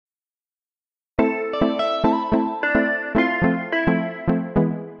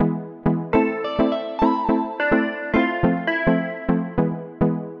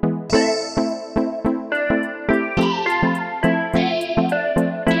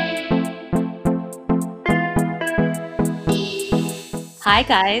Hi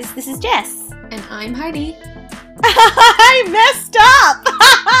guys, this is Jess. And I'm Heidi. I messed up!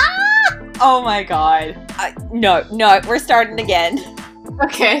 Oh my god. No, we're starting again.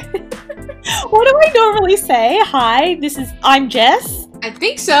 Okay. What do I normally say? Hi, I'm Jess. I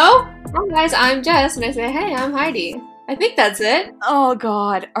think so. Hi guys, I'm Jess, and I say, hey, I'm Heidi. I think that's it. Oh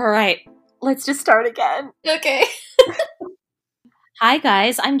god. Alright, let's just start again. Okay. Hi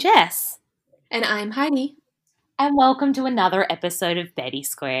guys, I'm Jess. And I'm Heidi. And welcome to another episode of Betty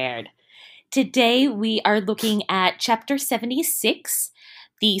Squared. Today we are looking at Chapter 76,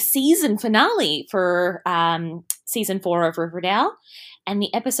 the season finale for Season 4 of Riverdale, and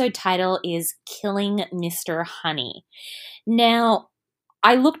the episode title is Killing Mr. Honey. Now,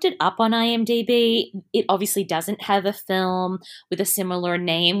 I looked it up on IMDb. It obviously doesn't have a film with a similar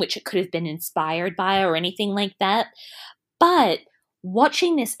name, which it could have been inspired by or anything like that, but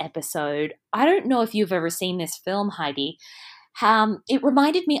watching this episode, I don't know if you've ever seen this film, Heidi. It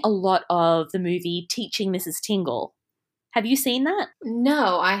reminded me a lot of the movie Teaching Mrs. Tingle. Have you seen that?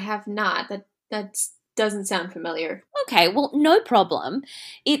 No, I have not. That doesn't sound familiar. Okay, well, no problem.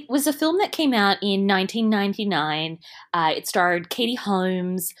 It was a film that came out in 1999. It starred Katie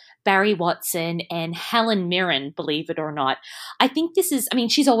Holmes, Barry Watson, and Helen Mirren, believe it or not. I think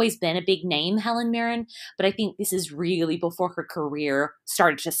she's always been a big name, Helen Mirren, but I think this is really before her career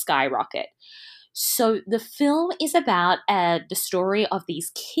started to skyrocket. So the film is about the story of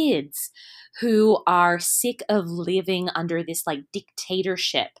these kids who are sick of living under this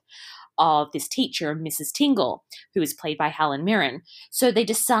dictatorship of this teacher, Mrs. Tingle, who is played by Helen Mirren. So they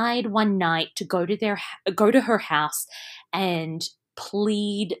decide one night to go to her house and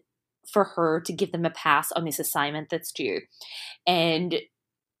plead for her to give them a pass on this assignment that's due. And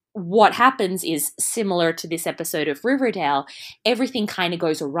what happens is similar to this episode of Riverdale. Everything kind of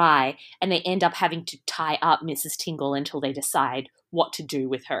goes awry and they end up having to tie up Mrs. Tingle until they decide what to do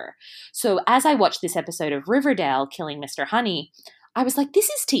with her. So as I watched this episode of Riverdale, Killing Mr. Honey, I was like, this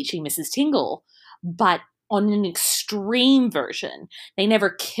is Teaching Mrs. Tingle, but on an extreme version. They never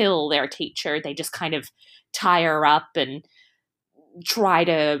kill their teacher. They just kind of tie her up and try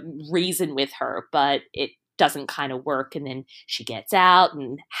to reason with her, but it doesn't kind of work, and then she gets out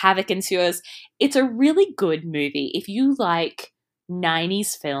and havoc ensues. It's a really good movie. If you like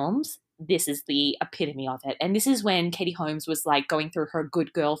 90s films, this is the epitome of it. And this is when Katie Holmes was going through her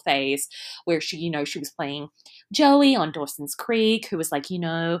good girl phase, where she was playing Joey on Dawson's Creek, who was a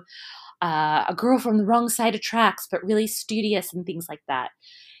girl from the wrong side of tracks, but really studious and things like that.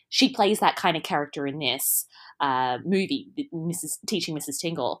 She plays that kind of character in this movie, Teaching Mrs.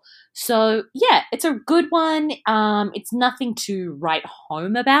 Tingle. So yeah, it's a good one. It's nothing to write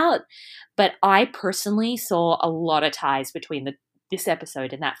home about, but I personally saw a lot of ties between this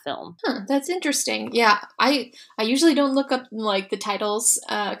episode and that film. That's interesting. Yeah, I usually don't look up the titles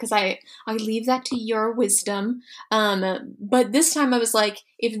because I leave that to your wisdom. But this time I was like,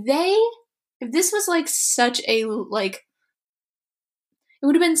 if this was such a it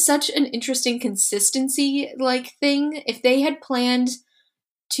would have been such an interesting consistency thing if they had planned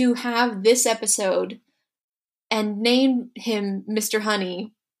to have this episode and name him Mr.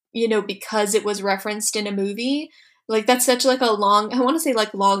 Honey, because it was referenced in a movie. That's such a long, I want to say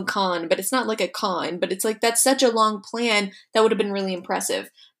long con, but it's not a con, but it's that's such a long plan that would have been really impressive.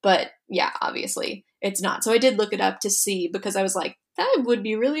 But yeah, obviously it's not. So I did look it up to see, because I was like, I would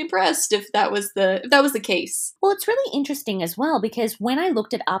be really impressed if that was the case. Well, it's really interesting as well, because when I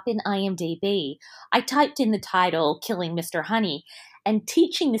looked it up in IMDb, I typed in the title Killing Mr. Honey, and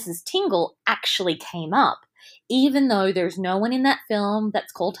Teaching Mrs. Tingle actually came up. Even though there's no one in that film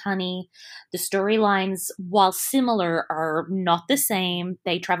that's called Honey, the storylines, while similar, are not the same.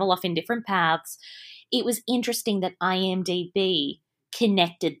 They travel off in different paths. It was interesting that IMDb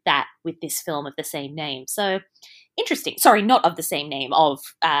connected that with this film of the same name. So interesting. Sorry, not of the same name, of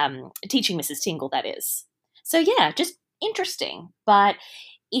Teaching Mrs. Tingle, that is. So yeah, just interesting. But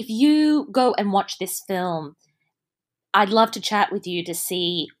if you go and watch this film, I'd love to chat with you to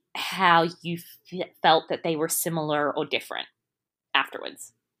see how you felt that they were similar or different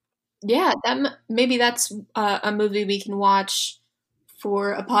afterwards. Yeah, maybe that's a movie we can watch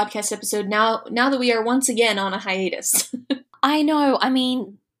for a podcast episode now that we are once again on a hiatus. I know. I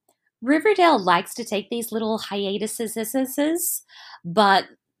mean, Riverdale likes to take these little hiatuses, but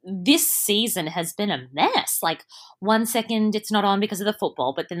this season has been a mess. 1 second it's not on because of the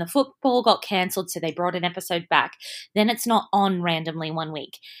football, but then the football got cancelled, so they brought an episode back. Then it's not on randomly one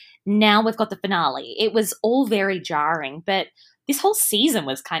week. Now we've got the finale. It was all very jarring, but this whole season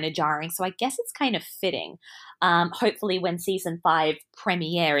was kind of jarring, so I guess it's kind of fitting. Hopefully when season 5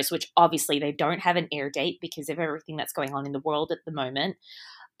 premieres, which obviously they don't have an air date because of everything that's going on in the world at the moment,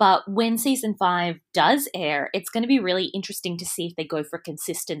 but when season 5 does air, it's going to be really interesting to see if they go for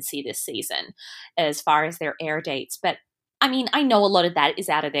consistency this season as far as their air dates. But I mean, I know a lot of that is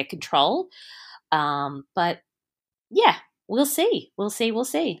out of their control. But yeah, we'll see. We'll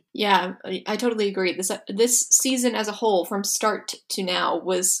see. Yeah, I totally agree. This season as a whole, from start to now,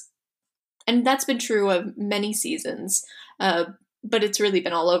 was, and that's been true of many seasons, but it's really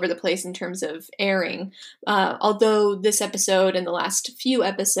been all over the place in terms of airing. Although this episode and the last few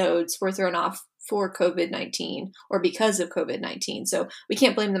episodes were thrown off for COVID-19 or because of COVID-19, so we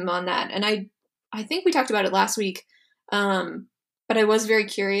can't blame them on that. And I think we talked about it last week, but I was very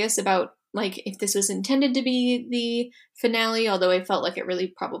curious about like if this was intended to be the finale, although I felt like it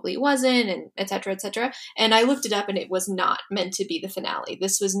really probably wasn't, and et cetera, et cetera. And I looked it up and it was not meant to be the finale.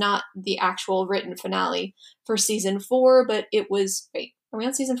 This was not the actual written finale for season 4, but it was, wait, are we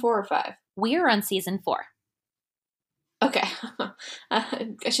on season 4 or 5? We're on season 4. Okay.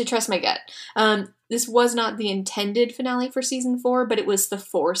 I should trust my gut. This was not the intended finale for season 4, but it was the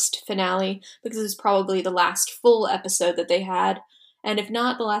forced finale because it was probably the last full episode that they had. And if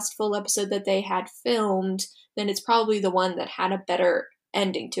not the last full episode that they had filmed, then it's probably the one that had a better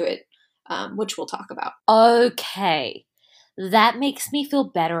ending to it, which we'll talk about. Okay. That makes me feel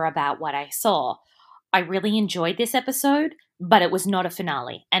better about what I saw. I really enjoyed this episode, but it was not a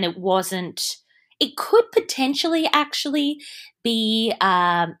finale. And it wasn't... It could potentially actually be,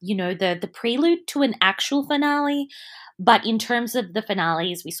 the prelude to an actual finale. But in terms of the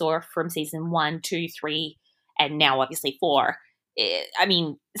finales we saw from season 1, 2, 3, and now obviously 4...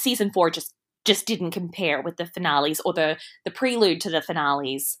 season 4 just didn't compare with the finales or the prelude to the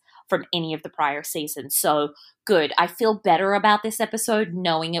finales from any of the prior seasons. So good. I feel better about this episode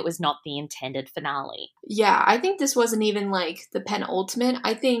knowing it was not the intended finale. Yeah, I think this wasn't even like the penultimate.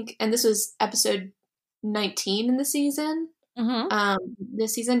 I think, and this was episode 19 in the season. Mm-hmm.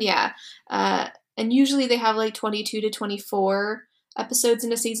 This season, yeah. And usually they have like 22 to 24 episodes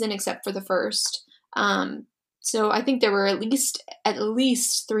in a season, except for the first. So I think there were at least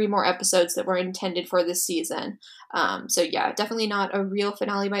 3 more episodes that were intended for this season. So yeah, definitely not a real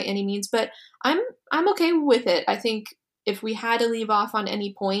finale by any means, but I'm okay with it. I think if we had to leave off on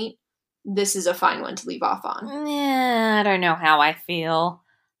any point, this is a fine one to leave off on. Yeah, I don't know how I feel.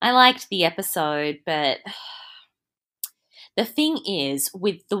 I liked the episode, but the thing is,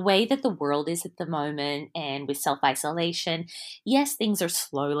 with the way that the world is at the moment and with self-isolation, yes, things are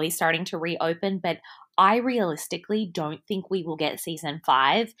slowly starting to reopen, but I realistically don't think we will get season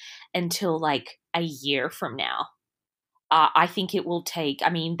 5 until like a year from now. I think it will take,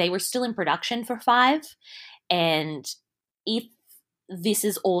 they were still in production for 5, and if this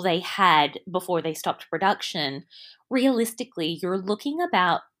is all they had before they stopped production, realistically, you're looking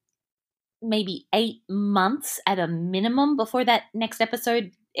about maybe 8 months at a minimum before that next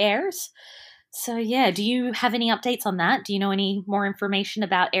episode airs. So yeah, do you have any updates on that? Do you know any more information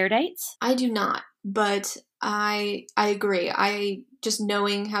about air dates? I do not, but I agree. I just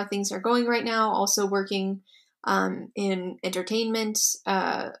knowing how things are going right now, also working in entertainment,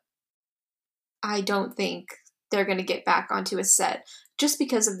 I don't think they're going to get back onto a set just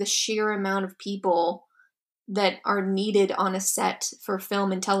because of the sheer amount of people that are needed on a set for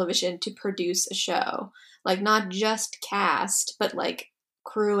film and television to produce a show. Like not just cast, but like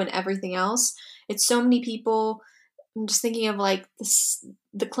crew and everything else. It's so many people. I'm just thinking of like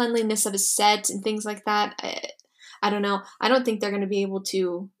the cleanliness of a set and things like that. I don't know. I don't think they're going to be able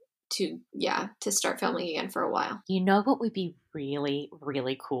to start filming again for a while. You know what would be really,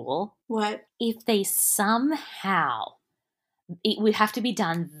 really cool? What? If they somehow, it would have to be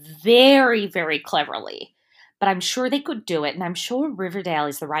done very, very cleverly, but I'm sure they could do it, and I'm sure Riverdale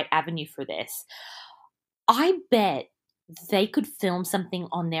is the right avenue for this. I bet they could film something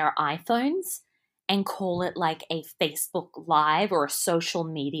on their iPhones and call it like a Facebook Live or a social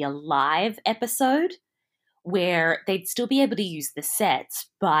media live episode where they'd still be able to use the sets,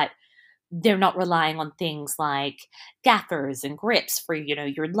 but they're not relying on things like gaffers and grips for,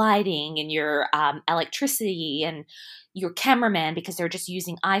 your lighting and your electricity and your cameraman because they're just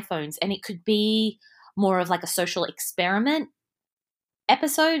using iPhones. And it could be more of like a social experiment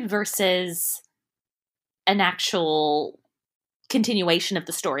episode versus an actual continuation of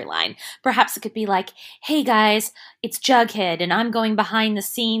the storyline. Perhaps it could be like, hey guys, it's Jughead and I'm going behind the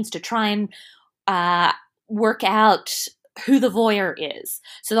scenes to try and work out who the voyeur is.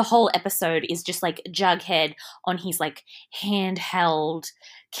 So the whole episode is just like Jughead on his like handheld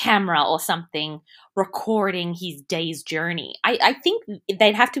camera or something recording his day's journey. I think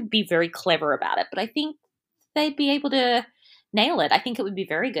they'd have to be very clever about it, but I think they'd be able to nail it. I think it would be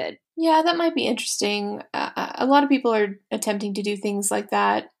very good. Yeah, that might be interesting. A lot of people are attempting to do things like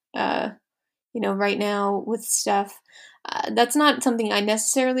that, right now with stuff. That's not something I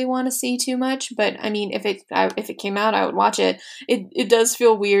necessarily want to see too much, but I mean, if it came out, I would watch it. It does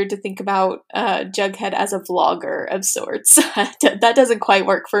feel weird to think about Jughead as a vlogger of sorts. That doesn't quite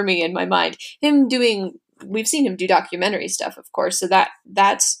work for me in my mind. We've seen him do documentary stuff, of course, so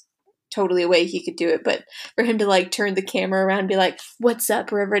that's totally a way he could do it. But for him to like turn the camera around and be like, "What's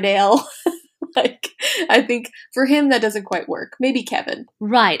up, Riverdale?" Like, I think for him that doesn't quite work. Maybe Kevin.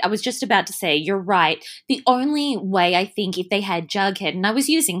 Right. I was just about to say, you're right. The only way I think if they had Jughead, and I was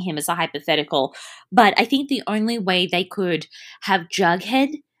using him as a hypothetical, but I think the only way they could have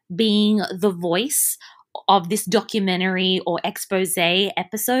Jughead being the voice of this documentary or expose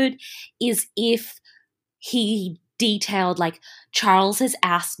episode is if he detailed, like, Charles has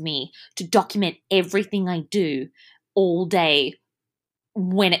asked me to document everything I do all day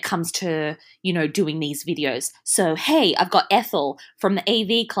when it comes to, doing these videos. So, hey, I've got Ethel from the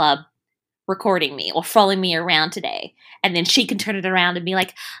AV club recording me or following me around today. And then she can turn it around and be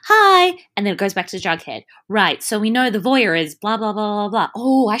like, hi. And then it goes back to Jughead. Right. So we know the voyeur is blah, blah, blah, blah, blah.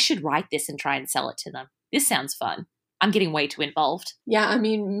 Oh, I should write this and try and sell it to them. This sounds fun. I'm getting way too involved. Yeah, I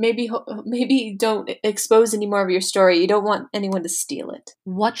mean, maybe don't expose any more of your story. You don't want anyone to steal it.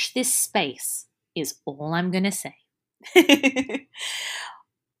 Watch this space is all I'm going to say.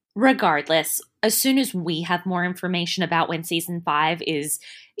 Regardless, as soon as we have more information about when season 5 is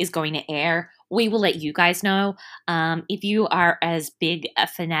going to air, we will let you guys know. If you are as big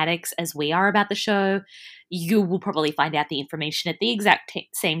fanatics as we are about the show, you will probably find out the information at the exact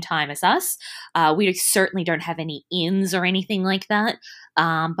same time as us. We certainly don't have any ins or anything like that,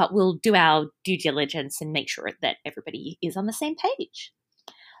 but we'll do our due diligence and make sure that everybody is on the same page.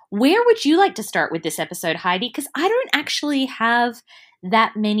 Where would you like to start with this episode, Heidi? Because I don't actually have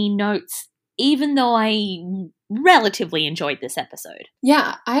that many notes, even though I relatively enjoyed this episode.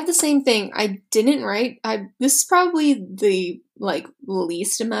 Yeah, I have the same thing. I didn't write. This is probably the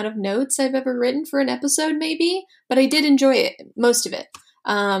least amount of notes I've ever written for an episode, maybe, but I did enjoy it, most of it.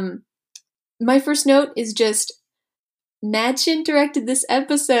 My first note is just Madchen directed this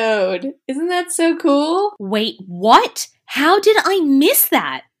episode. Isn't that so cool? Wait, what? How did I miss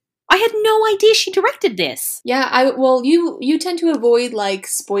that? I had no idea she directed this. Yeah, you tend to avoid like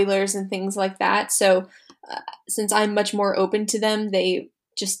spoilers and things like that. So since I'm much more open to them, they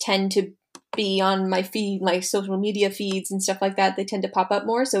just tend to be on my feed, like social media feeds and stuff like that. They tend to pop up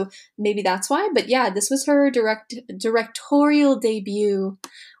more. So maybe that's why. But yeah, this was her directorial debut,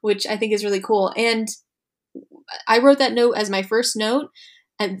 which I think is really cool. And I wrote that note as my first note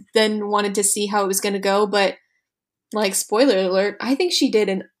and then wanted to see how it was going to go. But like, spoiler alert, I think she did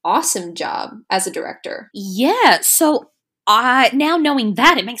an awesome job as a director. Yeah, so now knowing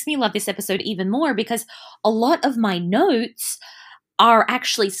that, it makes me love this episode even more because a lot of my notes are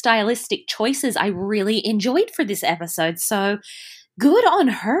actually stylistic choices I really enjoyed for this episode. So good on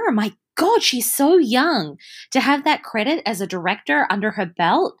her. My God, she's so young to have that credit as a director under her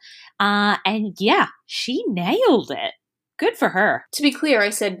belt. And yeah, she nailed it. Good for her. To be clear, I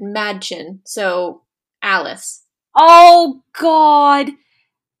said Madchen, so Alice. Oh, God.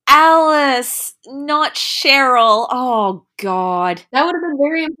 Alice, not Cheryl. Oh, God. That would have been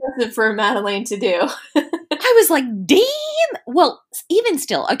very impressive for Madeline to do. I was like, damn. Well, even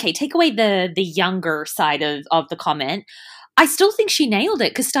still, okay, take away the younger side of the comment. I still think she nailed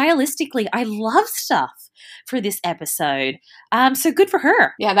it because stylistically, I love stuff for this episode. So good for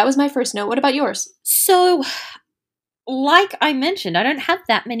her. Yeah, that was my first note. What about yours? So, like I mentioned, I don't have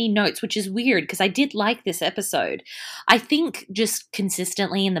that many notes, which is weird because I did like this episode. I think just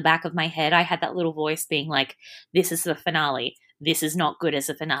consistently in the back of my head, I had that little voice being like, this is the finale. This is not good as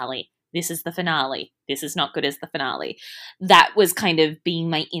a finale. This is the finale. This is not good as the finale. That was kind of being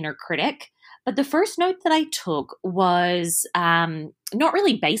my inner critic. But the first note that I took was not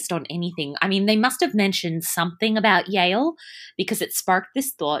really based on anything. I mean, they must have mentioned something about Yale because it sparked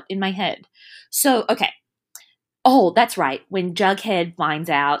this thought in my head. So, okay. Oh, that's right. When Jughead finds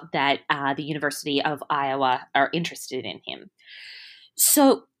out that the University of Iowa are interested in him.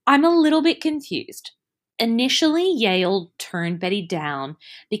 So I'm a little bit confused. Initially, Yale turned Betty down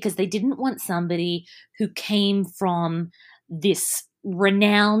because they didn't want somebody who came from this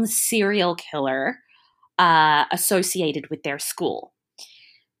renowned serial killer associated with their school.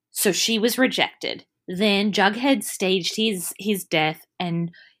 So she was rejected. Then Jughead staged his death,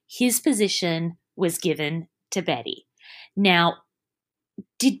 and his position was given to Betty. Now,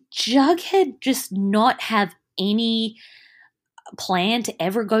 did Jughead just not have any plan to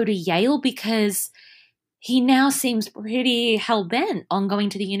ever go to Yale? Because he now seems pretty hell-bent on going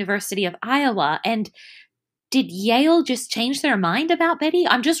to the University of Iowa. And did Yale just change their mind about Betty?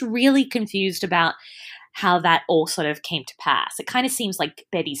 I'm just really confused about how that all sort of came to pass. It kind of seems like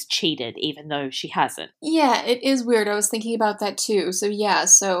Betty's cheated, even though she hasn't. Yeah, it is weird. I was thinking about that too. So yeah,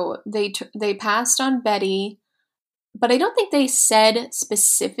 so they passed on Betty, but I don't think they said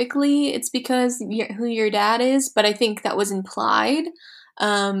specifically it's because who your dad is, but I think that was implied.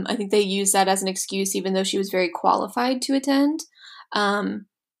 I think they used that as an excuse, even though she was very qualified to attend.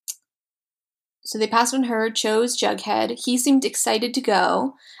 So they passed on her, chose Jughead. He seemed excited to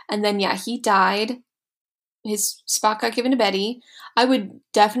go, and then yeah, he died. His spot got given to Betty. I would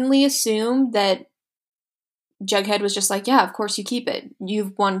definitely assume that Jughead was just like, yeah, of course you keep it.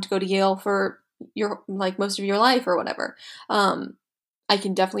 You've wanted to go to Yale for your like most of your life or whatever. I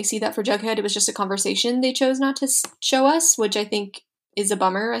can definitely see that for Jughead. It was just a conversation they chose not to show us, which I think is a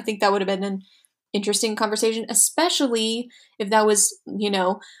bummer. I think that would have been an interesting conversation, especially if that was,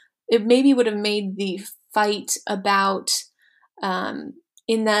 it maybe would have made the fight about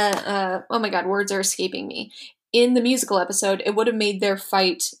in the oh my god, words are escaping me. In the musical episode, it would have made their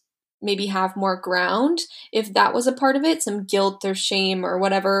fight maybe have more ground if that was a part of it, some guilt or shame or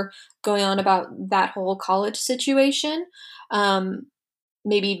whatever going on about that whole college situation.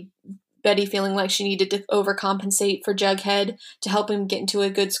 Maybe Betty feeling like she needed to overcompensate for Jughead to help him get into a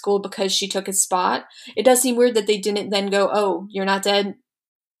good school because she took his spot. It does seem weird that they didn't then go, oh, you're not dead,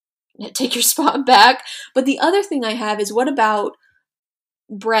 take your spot back. But the other thing I have is, what about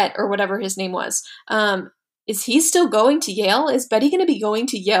Brett or whatever his name was? Is he still going to Yale? Is Betty going to be going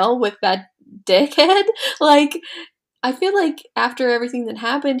to Yale with that dickhead? Like, I feel like after everything that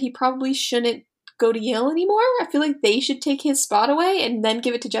happened, he probably shouldn't go to Yale anymore. I feel like they should take his spot away and then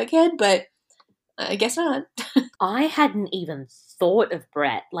give it to Jughead, but I guess not. I hadn't even thought of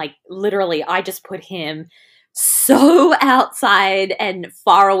Brett. Like, literally, I just put him so outside and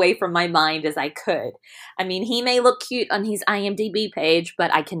far away from my mind as I could. I mean, he may look cute on his IMDb page,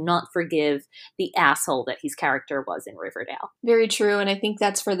 but I cannot forgive the asshole that his character was in Riverdale. Very true, and I think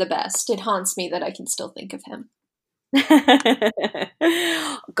that's for the best. It haunts me that I can still think of him.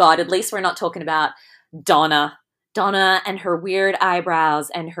 God, at least we're not talking about Donna. Donna and her weird eyebrows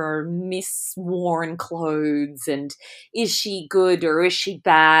and her misworn clothes, and is she good or is she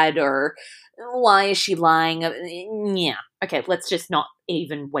bad, or why is she lying? Yeah. Okay, let's just not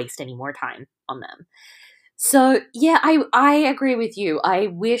even waste any more time on them. So, yeah, I agree with you. I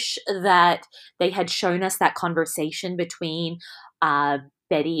wish that they had shown us that conversation between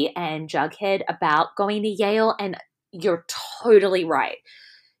Betty and Jughead about going to Yale, and you're totally right.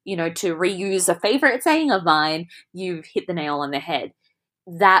 To reuse a favorite saying of mine, you've hit the nail on the head.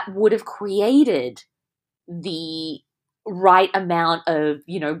 That would have created the right amount of,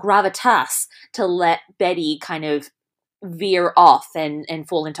 gravitas to let Betty kind of veer off and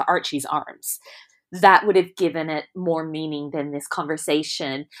fall into Archie's arms. That would have given it more meaning than this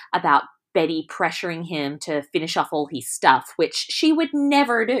conversation about Betty pressuring him to finish off all his stuff, which she would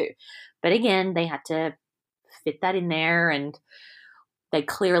never do. But again, they had to fit that in there, and they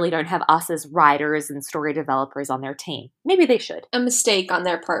clearly don't have us as writers and story developers on their team. Maybe they should. A mistake on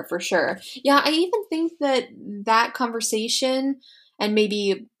their part, for sure. Yeah, I even think that conversation and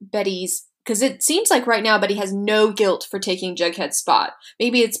maybe Betty's, because it seems like right now Betty has no guilt for taking Jughead's spot.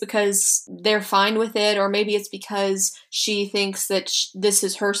 Maybe it's because they're fine with it, or maybe it's because she thinks that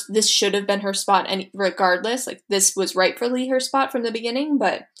this should have been her spot, and regardless, like this was rightfully her spot from the beginning,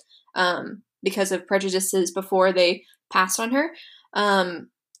 but because of prejudices before they passed on her.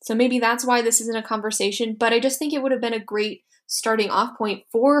 So maybe that's why this isn't a conversation, but I just think it would have been a great starting off point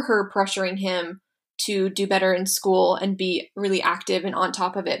for her pressuring him to do better in school and be really active and on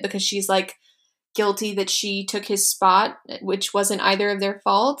top of it, because she's like guilty that she took his spot, which wasn't either of their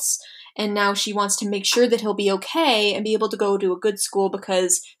faults. And now she wants to make sure that he'll be okay and be able to go to a good school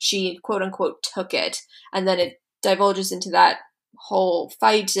because she quote unquote took it. And then it divulges into that whole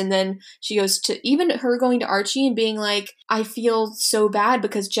fight, and then she goes to even her going to Archie and being like, I feel so bad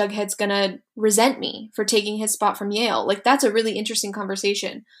because Jughead's gonna resent me for taking his spot from Yale. Like, that's a really interesting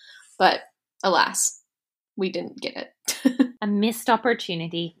conversation, but alas, we didn't get it. A missed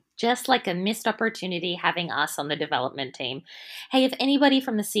opportunity. Just like a missed opportunity having us on the development team. Hey, if anybody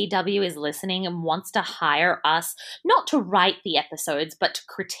from the CW is listening and wants to hire us, not to write the episodes, but to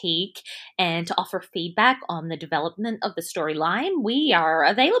critique and to offer feedback on the development of the storyline, we are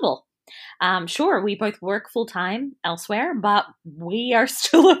available. Sure, we both work full time elsewhere, but we are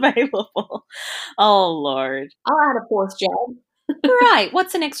still available. Oh, Lord. I'll add a fourth job. Right.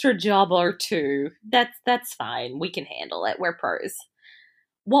 What's an extra job or two? That's fine. We can handle it. We're pros.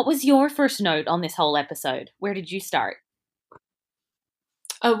 What was your first note on this whole episode? Where did you start?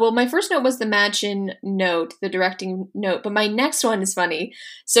 Well, my first note was the Madchen note, the directing note, but my next one is funny.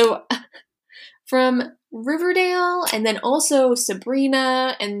 So, from Riverdale, and then also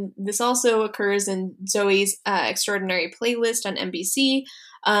Sabrina, and this also occurs in Zoe's Extraordinary Playlist on NBC.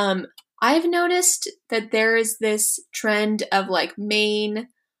 I've noticed that there is this trend of like Maine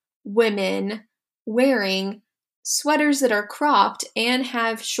women wearing sweaters that are cropped and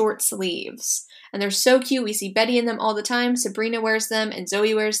have short sleeves. And they're so cute. We see Betty in them all the time. Sabrina wears them and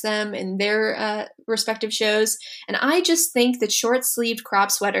Zoe wears them in their respective shows. And I just think that short sleeved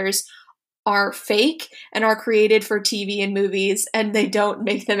crop sweaters are fake and are created for TV and movies, and they don't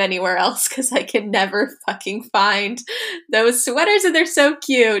make them anywhere else because I can never fucking find those sweaters, and they're so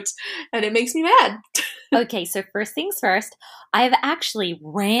cute, and it makes me mad. Okay, so first things first, I've actually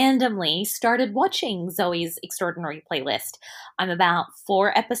randomly started watching Zoe's Extraordinary Playlist. I'm about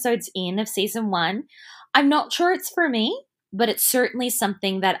 4 episodes in of season 1. I'm not sure it's for me, but it's certainly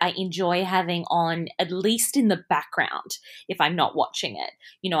something that I enjoy having on, at least in the background, if I'm not watching it.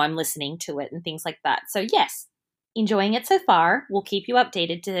 I'm listening to it and things like that. So yes, enjoying it so far. We'll keep you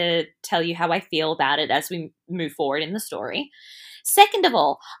updated to tell you how I feel about it as we move forward in the story. Second of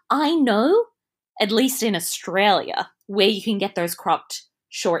all, I know, at least in Australia, where you can get those cropped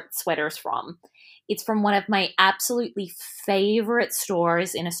short sweaters from. It's from one of my absolutely favorite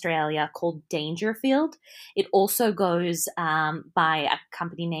stores in Australia called Dangerfield. It also goes by a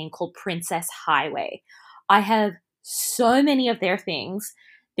company name called Princess Highway. I have so many of their things.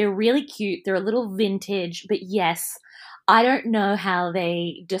 They're really cute. They're a little vintage, but yes, I don't know how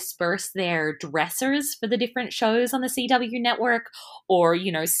they disperse their dressers for the different shows on the CW network or,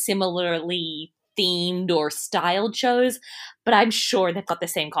 similarly themed or styled shows, but I'm sure they've got the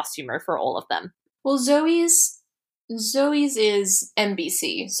same costumer for all of them. Well, Zoe's is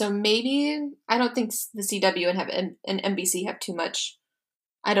NBC, so maybe I don't think the CW and NBC have too much.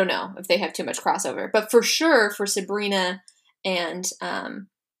 I don't know if they have too much crossover, but for sure for Sabrina and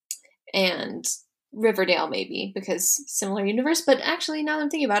Riverdale maybe because similar universe. But actually, now that I'm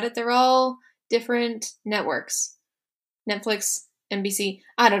thinking about it, they're all different networks. Netflix, NBC,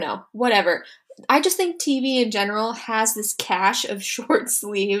 I don't know, whatever. I just think TV in general has this cache of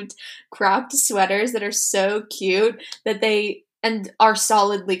short-sleeved cropped sweaters that are so cute that they and are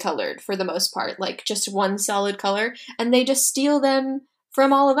solidly colored for the most part, like just one solid color, and they just steal them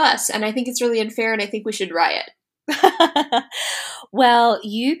from all of us. And I think it's really unfair, and I think we should riot. Well,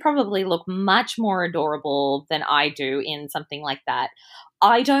 you probably look much more adorable than I do in something like that.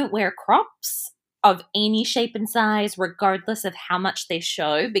 I don't wear crops of any shape and size, regardless of how much they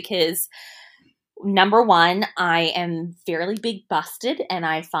show, because number one, I am fairly big busted, and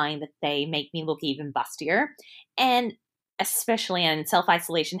I find that they make me look even bustier. And especially, and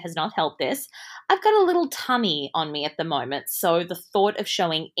self-isolation has not helped this, I've got a little tummy on me at the moment. So the thought of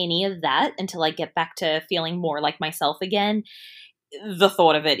showing any of that until I get back to feeling more like myself again, the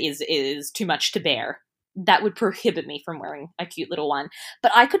thought of it is too much to bear. That would prohibit me from wearing a cute little one.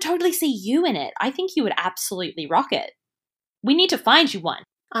 But I could totally see you in it. I think you would absolutely rock it. We need to find you one.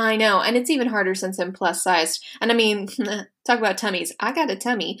 I know, and it's even harder since I'm plus sized. And I mean, talk about tummies. I got a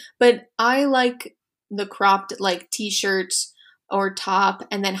tummy, but I like the cropped like t-shirt or top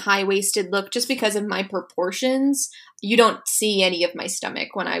and then high-waisted look just because of my proportions. You don't see any of my stomach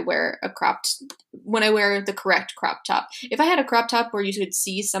when I wear the correct crop top. If I had a crop top where you could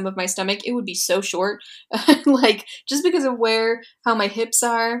see some of my stomach, it would be so short. Like just because of how my hips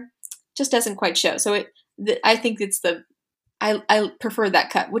are, just doesn't quite show. So I think I prefer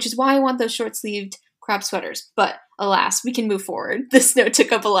that cut, which is why I want those short-sleeved crop sweaters. But alas, we can move forward. This note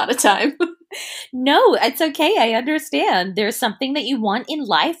took up a lot of time. No, it's okay. I understand. There's something that you want in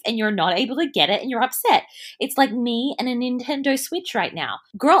life and you're not able to get it and you're upset. It's like me and a Nintendo Switch right now.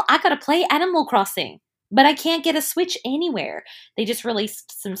 Girl, I gotta play Animal Crossing, but I can't get a Switch anywhere. They just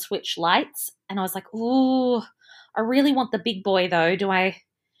released some Switch Lites and I was like, ooh, I really want the big boy though. Do I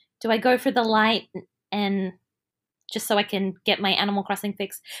go for the light and just so I can get my Animal Crossing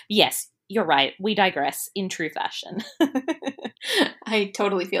fix? Yes, you're right. We digress in true fashion. I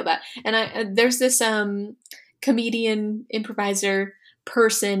totally feel that. And there's this comedian improviser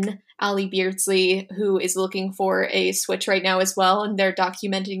person, Allie Beardsley, who is looking for a Switch right now as well, and they're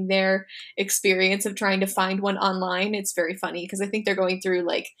documenting their experience of trying to find one online. It's very funny because I think they're going through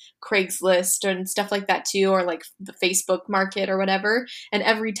like Craigslist and stuff like that too, or like the Facebook market or whatever. And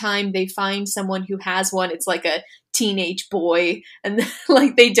every time they find someone who has one, it's like a teenage boy, and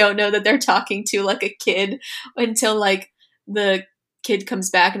like they don't know that they're talking to like a kid until like the kid comes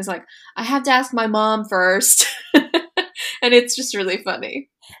back and is like, I have to ask my mom first. And it's just really funny.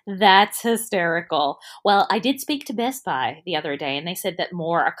 That's hysterical. Well, I did speak to Best Buy the other day, and they said that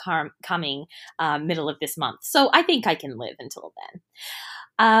more are coming middle of this month. So I think I can live until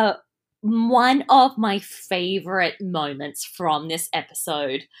then. One of my favorite moments from this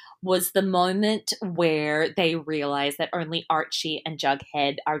episode was the moment where they realize that only Archie and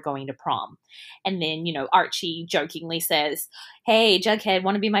Jughead are going to prom. And then, Archie jokingly says, hey, Jughead,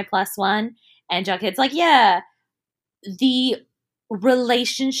 want to be my plus one? And Jughead's like, yeah. The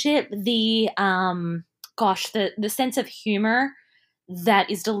relationship, the sense of humor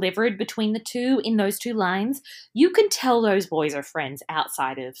that is delivered between the two in those two lines, you can tell those boys are friends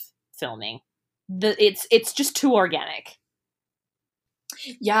outside of filming. It's just too organic.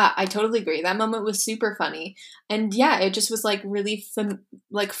 Yeah, I totally agree. That moment was super funny. And yeah, it just was like really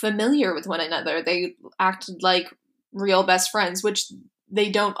familiar with one another. They acted like real best friends, which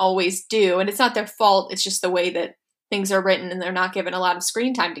they don't always do. And it's not their fault. It's just the way that things are written and they're not given a lot of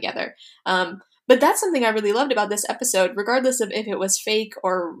screen time together. But that's something I really loved about this episode, regardless of if it was fake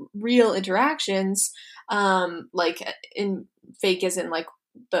or real interactions, like in fake as in like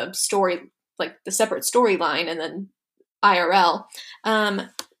the story, like the separate storyline and then IRL,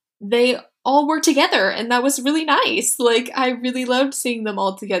 they all were together and that was really nice. Like I really loved seeing them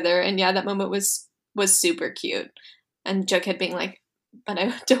all together. And yeah, that moment was super cute. And Jughead being like, but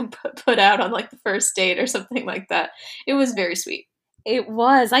I don't put out on like the first date or something like that. It was very sweet. It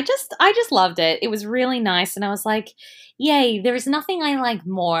was. I just loved it. It was really nice. And I was like, yay, there's nothing I like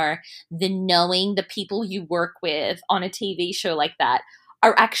more than knowing the people you work with on a TV show like that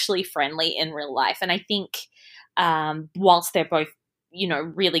are actually friendly in real life. And I think whilst they're both,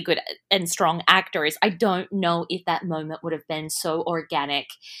 really good and strong actors, I don't know if that moment would have been so organic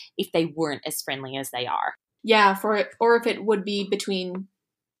if they weren't as friendly as they are. Yeah, or if it would be between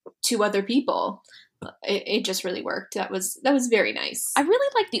two other people. It just really worked. That was very nice. I really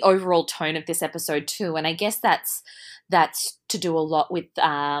like the overall tone of this episode too, and I guess that's to do a lot with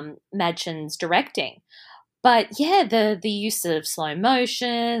Madchen's directing. But yeah, the use of slow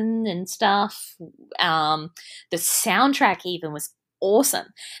motion and stuff, the soundtrack even was awesome.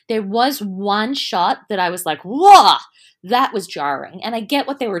 There was one shot that I was like, whoa, that was jarring. And I get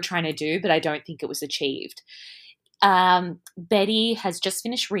what they were trying to do, but I don't think it was achieved. Betty has just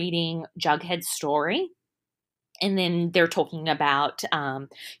finished reading Jughead's story. And then they're talking about,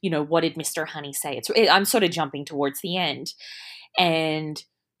 what did Mr. Honey say? I'm sort of jumping towards the end. And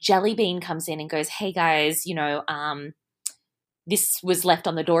Jellybean comes in and goes, hey guys, this was left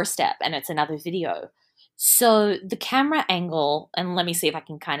on the doorstep and it's another video. So the camera angle, and let me see if I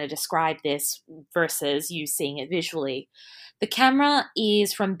can kind of describe this versus you seeing it visually. The camera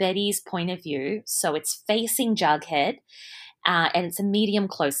is from Betty's point of view, so it's facing Jughead, and it's a medium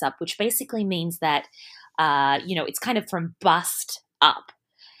close-up, which basically means that, it's kind of from bust up.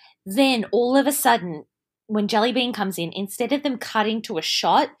 Then all of a sudden, when Jellybean comes in, instead of them cutting to a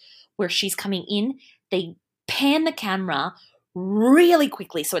shot where she's coming in, they pan the camera really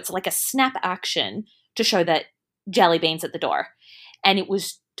quickly, so it's like a snap action to show that Jellybean's at the door. And it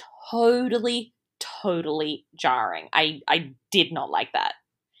was totally jarring. I did not like that.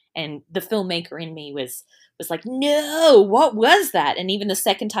 And the filmmaker in me was like, no, what was that? And even the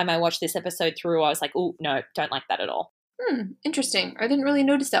second time I watched this episode through, I was like, oh, no, don't like that at all. Interesting. I didn't really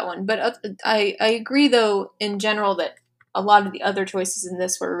notice that one. But I agree, though, in general, that a lot of the other choices in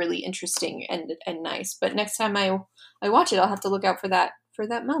this were really interesting and nice. But next time I watch it, I'll have to look out for that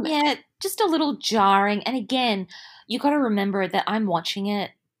moment. Yeah, just a little jarring. And again, you got to remember that I'm watching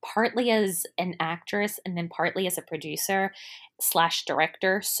it partly as an actress and then partly as a producer /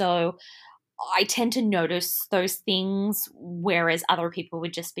 director. So I tend to notice those things, whereas other people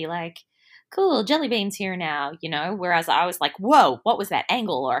would just be like, cool, Jellybean's here now, whereas I was like, whoa, what was that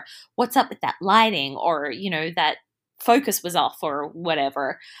angle? Or what's up with that lighting? Or, that focus was off or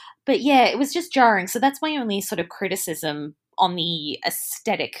whatever. But yeah, it was just jarring. So that's my only sort of criticism on the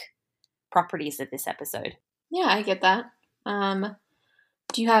aesthetic properties of this episode. Yeah, I get that.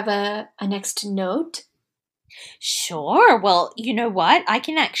 Do you have a next note? Sure. Well, you know what? I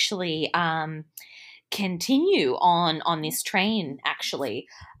can actually continue on this train, actually,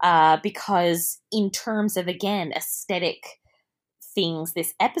 because in terms of, again, aesthetic things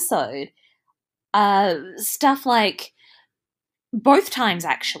this episode. Stuff like both times,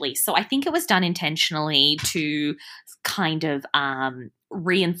 actually. So I think it was done intentionally to kind of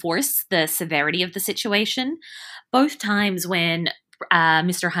reinforce the severity of the situation. Both times when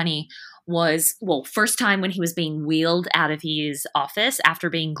Mr. Honey was, well, first time when he was being wheeled out of his office after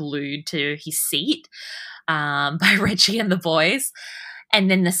being glued to his seat by Reggie and the boys. And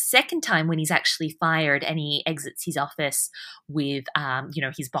then the second time when he's actually fired and he exits his office with,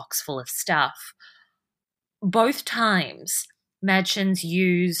 his box full of stuff. Both times, Madsen's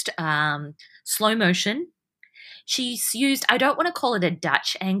used slow motion. She's used, I don't want to call it a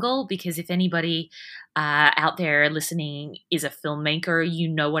Dutch angle, because if anybody out there listening is a filmmaker, you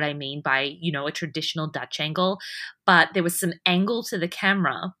know what I mean by, a traditional Dutch angle. But there was some angle to the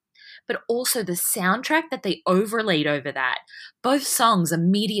camera, but also the soundtrack that they overlaid over that. Both songs,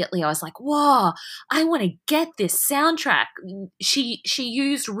 immediately I was like, whoa, I want to get this soundtrack. She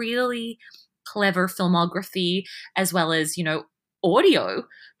used really clever filmography as well as, audio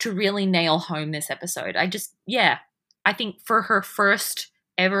to really nail home this episode. I think for her first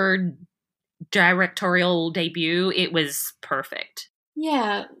ever directorial debut, it was perfect.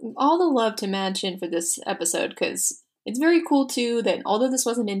 Yeah, all the love to Madsen for this episode, because it's very cool too that although this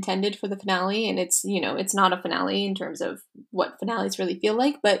wasn't intended for the finale, and it's not a finale in terms of what finales really feel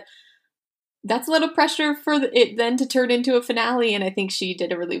like, but that's a little pressure for it then to turn into a finale, and I think she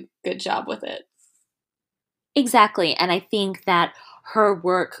did a really good job with it. Exactly, and I think that her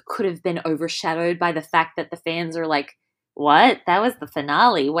work could have been overshadowed by the fact that the fans are like, what? That was the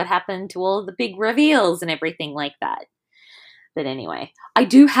finale. What happened to all the big reveals and everything like that? But anyway, I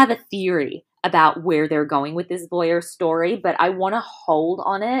do have a theory about where they're going with this Boyer story, but I want to hold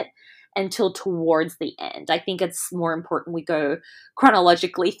on it until towards the end. I think it's more important we go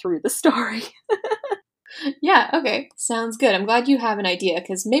chronologically through the story. Yeah, okay. Sounds good. I'm glad you have an idea,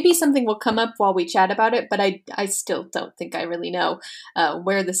 because maybe something will come up while we chat about it, but I still don't think I really know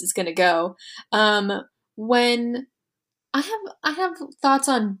where this is going to go. When I have thoughts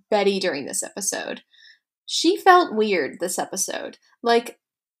on Betty during this episode. She felt weird this episode. Like,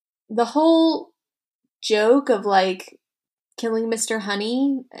 the whole joke of, like, killing Mr.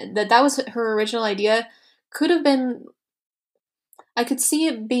 Honey, that was her original idea, could have been... I could see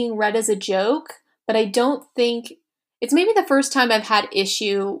it being read as a joke, but I don't think... It's maybe the first time I've had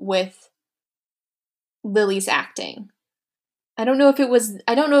issue with Lily's acting. I don't know if it was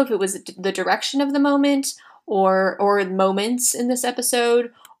the direction of the moment or moments in this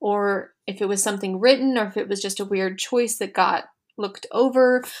episode, or if it was something written, or if it was just a weird choice that got looked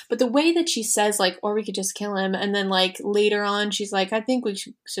over. But the way that she says, like, or we could just kill him, and then, like, later on she's like, I think we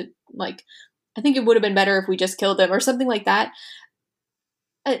should like, I think it would have been better if we just killed him, or something like that.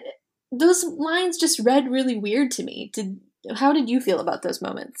 Those lines just read really weird to me. How did you feel about those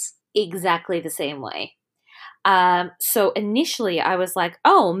moments? Exactly the same way. So initially I was like,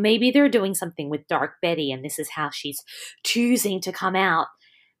 oh, maybe they're doing something with Dark Betty and this is how she's choosing to come out.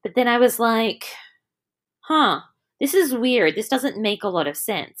 But then I was like, this is weird. This doesn't make a lot of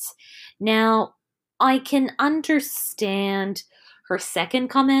sense. Now, I can understand her second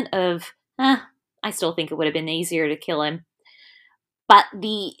comment of, I still think it would have been easier to kill him. But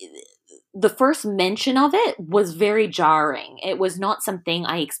the first mention of it was very jarring. It was not something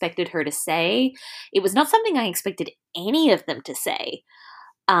I expected her to say. It was not something I expected any of them to say.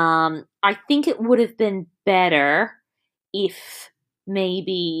 I think it would have been better if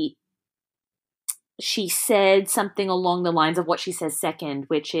maybe she said something along the lines of what she says second,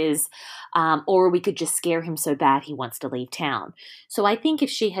 which is, or we could just scare him so bad he wants to leave town. So I think if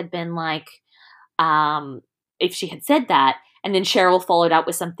she had been like, if she had said that, and then Cheryl followed up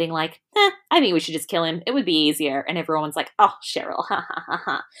with something like, I think we should just kill him. It would be easier. And everyone's like, oh, Cheryl, ha, ha, ha,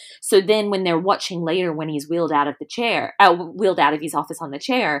 ha. So then when they're watching later when he's wheeled out of his office on the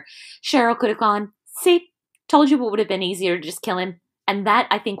chair, Cheryl could have gone, see, told you it would have been easier to just kill him. And that,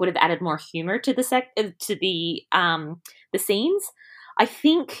 I think, would have added more humor to the scenes. I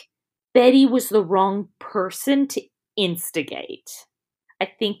think Betty was the wrong person to instigate. I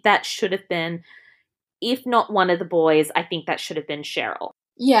think that should have been... If not one of the boys, I think that should have been Cheryl.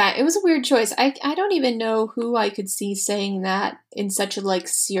 Yeah, it was a weird choice. I don't even know who I could see saying that in such a, like,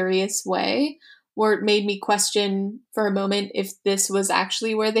 serious way, where it made me question for a moment if this was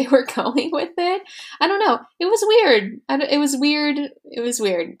actually where they were going with it. I don't know. It was weird. It was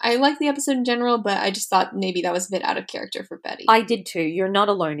weird. I liked the episode in general, but I just thought maybe that was a bit out of character for Betty. I did too. You're not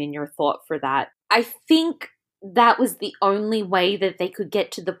alone in your thought for that. I think that was the only way that they could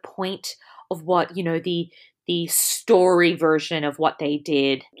get to the point of what, the the story version of what they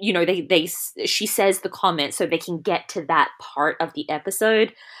did. You know, she says the comment so they can get to that part of the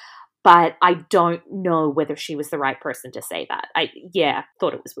episode. But I don't know whether she was the right person to say that.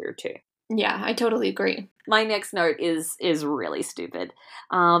 Thought it was weird too. Yeah, I totally agree. My next note is really stupid.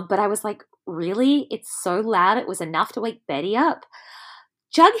 But I was like, really? It's so loud it was enough to wake Betty up?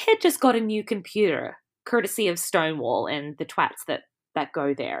 Jughead just got a new computer, courtesy of Stonewall and the twats that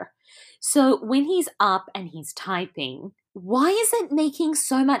go there. So when he's up and he's typing, why is it making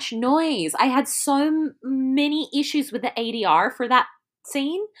so much noise? I had so many issues with the ADR for that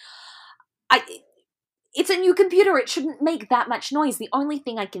scene. It's a new computer. It shouldn't make that much noise. The only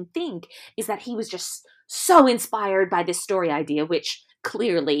thing I can think is that he was just so inspired by this story idea, which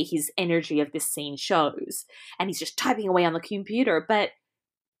clearly his energy of this scene shows. And he's just typing away on the computer. But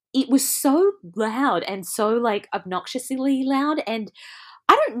it was so loud and so, like, obnoxiously loud. And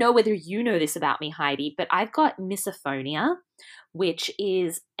I don't know whether you know this about me, Heidi, but I've got misophonia, which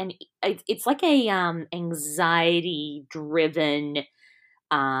is it's like a anxiety-driven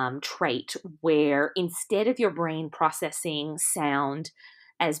trait where instead of your brain processing sound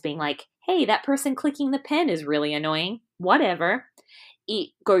as being like, hey, that person clicking the pen is really annoying, whatever, it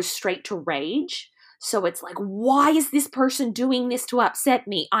goes straight to rage. So it's like, why is this person doing this to upset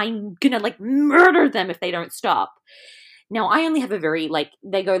me? I'm gonna like murder them if they don't stop. Now, I only have a very, like,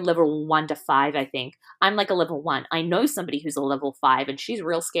 they go level 1 to 5, I think. I'm like a level 1. I know somebody who's a level 5 and she's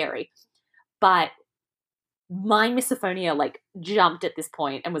real scary. But my misophonia like jumped at this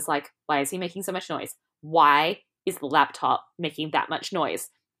point and was like, why is he making so much noise? Why is the laptop making that much noise?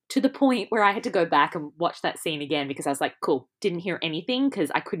 To the point where I had to go back and watch that scene again because I was like, cool, didn't hear anything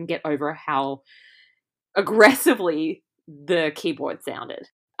because I couldn't get over how aggressively the keyboard sounded.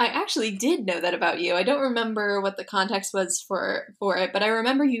 I actually did know that about you. I don't remember what the context was for it, but I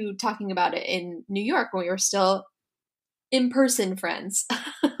remember you talking about it in New York when we were still in-person friends.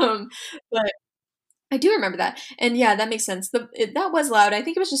 But I do remember that. And yeah, that makes sense. That was loud. I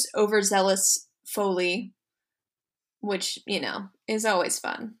think it was just overzealous Foley, which, is always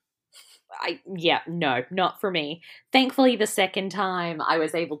fun. No, not for me. Thankfully, the second time I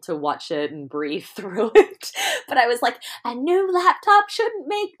was able to watch it and breathe through it. But I was like, a new laptop shouldn't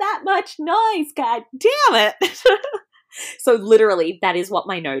make that much noise, god damn it. So literally, that is what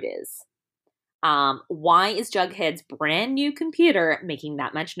my note is. Why is Jughead's brand new computer making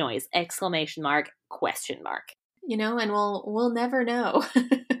that much noise? Exclamation mark, question mark. And we'll never know.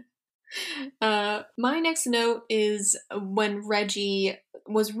 My next note is when Reggie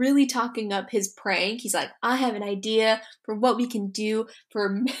was really talking up his prank. He's like, I have an idea for what we can do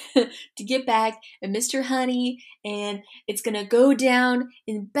to get back at Mr. Honey, and it's gonna go down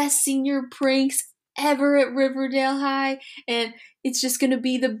in best senior pranks ever at Riverdale High, and it's just gonna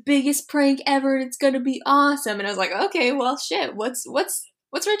be the biggest prank ever, and it's gonna be awesome. And I was like, okay, well, shit, what's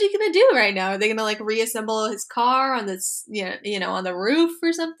Reggie gonna do right now? Are they gonna like reassemble his car on this, on the roof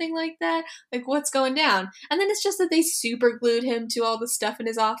or something like that? Like, what's going down? And then it's just that they super glued him to all the stuff in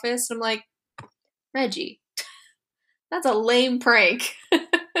his office. And I'm like, Reggie, that's a lame prank.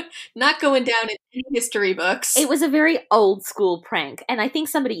 Not going down in any history books. It was a very old school prank. And I think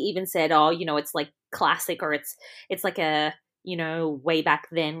somebody even said, oh, it's like classic, or it's like a, way back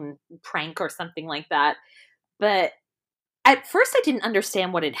then prank or something like that. But at first I didn't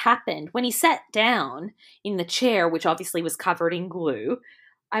understand what had happened. When he sat down in the chair, which obviously was covered in glue,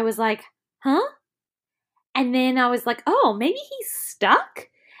 I was like, huh? And then I was like, oh, maybe he's stuck?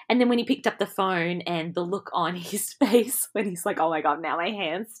 And then when he picked up the phone and the look on his face when he's like, oh my God, now my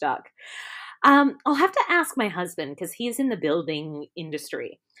hand's stuck. I'll have to ask my husband because he's in the building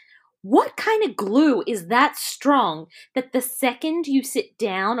industry. What kind of glue is that strong that the second you sit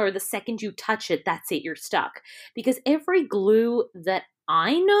down or the second you touch it, that's it, you're stuck? Because every glue that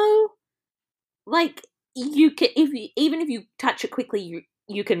I know, like, you can, even if you touch it quickly,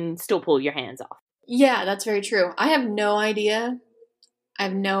 you can still pull your hands off. Yeah, that's very true. I have no idea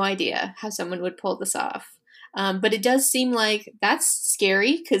how someone would pull this off. But it does seem like that's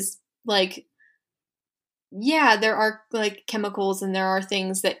scary because, like, yeah, there are like chemicals and there are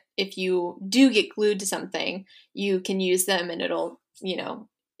things that if you do get glued to something, you can use them and it'll,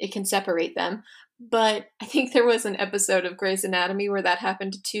 it can separate them. But I think there was an episode of Grey's Anatomy where that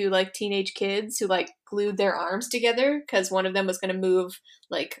happened to two like teenage kids who like glued their arms together because one of them was going to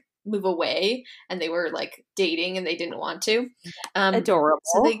move away and they were like dating and they didn't want to. Adorable.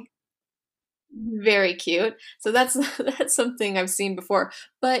 So very cute. So that's something I've seen before.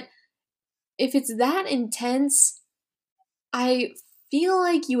 But if it's that intense, I feel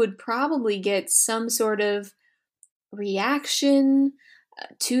like you would probably get some sort of reaction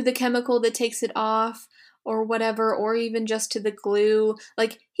to the chemical that takes it off, or whatever, or even just to the glue.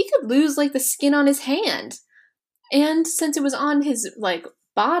 Like, he could lose, like, the skin on his hand. And since it was on his, like,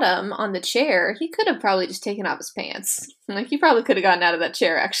 bottom on the chair, he could have probably just taken off his pants. Like, he probably could have gotten out of that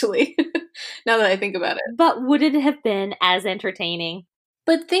chair, actually, now that I think about it. But would it have been as entertaining?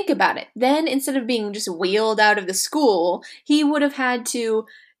 But think about it. Then, instead of being just wheeled out of the school, he would have had to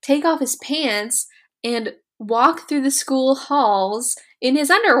take off his pants and walk through the school halls in his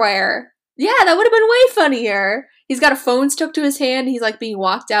underwear. Yeah, that would have been way funnier. He's got a phone stuck to his hand. He's like being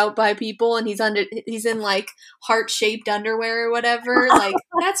walked out by people, and he's in like heart-shaped underwear or whatever. Like,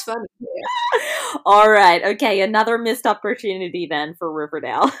 that's funny. All right. Okay. Another missed opportunity then for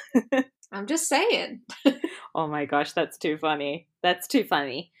Riverdale. I'm just saying. Oh my gosh, that's too funny. That's too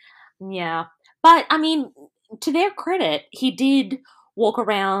funny. Yeah. But, I mean, to their credit, he did walk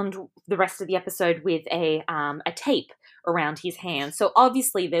around the rest of the episode with a tape around his hand. So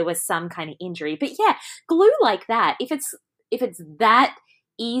obviously there was some kind of injury. But yeah, glue like that, if it's that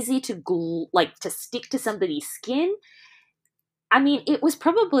easy to glue, like to stick to somebody's skin, I mean, it was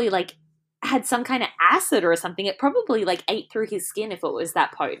probably like had some kind of acid or something. It probably like ate through his skin if it was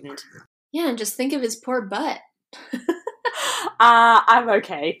that potent. Yeah, and just think of his poor butt. I'm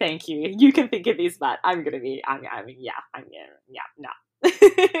okay, thank you. You can think of his butt. No.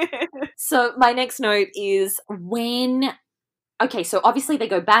 So my next note is okay, so obviously they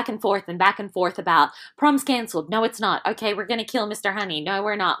go back and forth about prom's cancelled. No, it's not. Okay, we're going to kill Mr. Honey. No,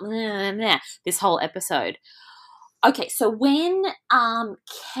 we're not. This whole episode. Okay, so when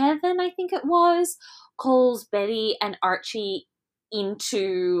Kevin, I think it was, calls Betty and Archie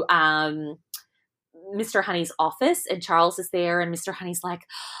into Mr. Honey's office, and Charles is there, and Mr. Honey's like,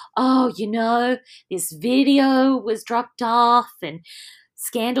 oh, this video was dropped off, and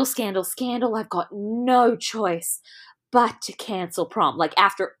scandal, I've got no choice but to cancel prom. Like,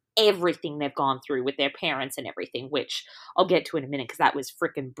 after everything they've gone through with their parents and everything, which I'll get to in a minute because that was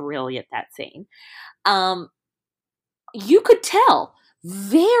freaking brilliant, that scene. You could tell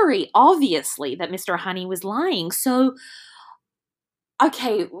very obviously that Mr. Honey was lying. So,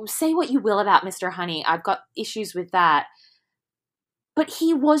 okay, say what you will about Mr. Honey. I've got issues with that. But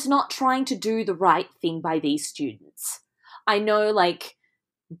he was not trying to do the right thing by these students. I know, like,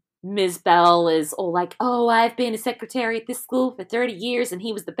 Ms. Bell is all like, oh, I've been a secretary at this school for 30 years and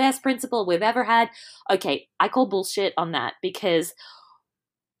he was the best principal we've ever had. Okay, I call bullshit on that, because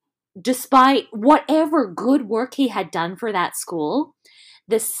despite whatever good work he had done for that school,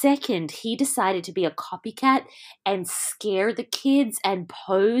 the second he decided to be a copycat and scare the kids and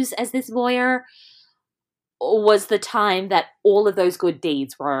pose as this voyeur was the time that all of those good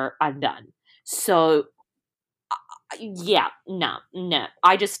deeds were undone. So, yeah, no.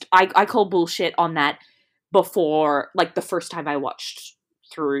 I call bullshit on that before, like, the first time I watched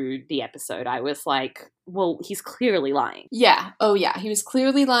through the episode. I was like, well, he's clearly lying. Yeah. Oh, yeah. He was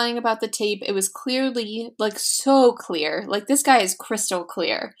clearly lying about the tape. It was clearly, like, so clear. Like, this guy is crystal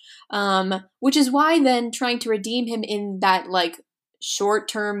clear. Which is why then trying to redeem him in that, like,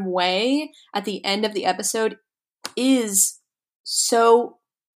 short-term way at the end of the episode is so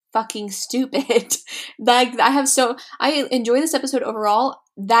fucking stupid. Like, I enjoy this episode overall.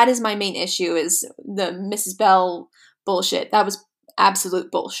 That is my main issue, is the Mrs. Bell bullshit. That was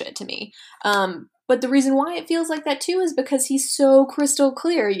absolute bullshit to me. But the reason why it feels like that too is because he's so crystal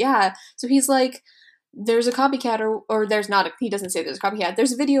clear. Yeah. So he's like, there's a copycat, or there's not, he doesn't say there's a copycat.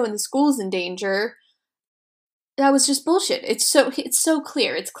 There's a video and the school's in danger. That was just bullshit. It's so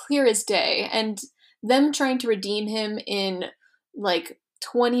clear. It's clear as day. And them trying to redeem him in like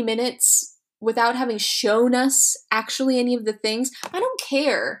 20 minutes without having shown us actually any of the things. I don't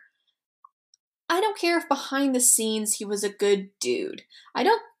care if behind the scenes he was a good dude. I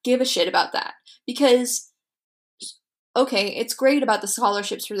don't give a shit about that. Because, okay, it's great about the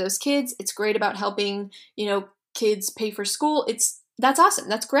scholarships for those kids. It's great about helping, kids pay for school. That's awesome.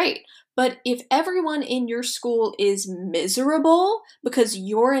 That's great. But if everyone in your school is miserable because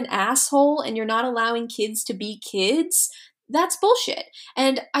you're an asshole and you're not allowing kids to be kids, that's bullshit.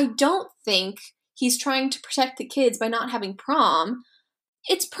 And I don't think he's trying to protect the kids by not having prom.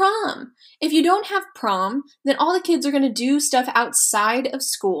 It's prom. If you don't have prom, then all the kids are going to do stuff outside of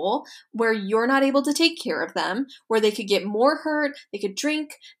school where you're not able to take care of them, where they could get more hurt, they could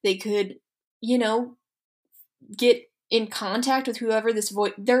drink, they could, get in contact with whoever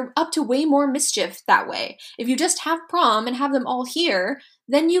they're up to way more mischief that way. If you just have prom and have them all here,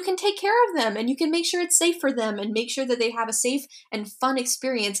 then you can take care of them and you can make sure it's safe for them and make sure that they have a safe and fun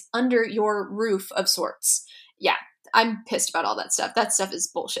experience under your roof of sorts. Yeah. I'm pissed about all that stuff. That stuff is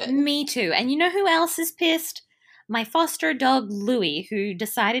bullshit. Me too. And you know who else is pissed? my foster dog Louie, who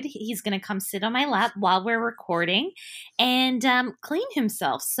decided he's going to come sit on my lap while we're recording and clean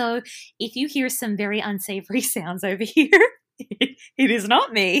himself. So if you hear some very unsavory sounds over here, it is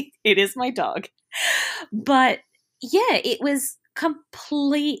not me. It is my dog. But yeah, it was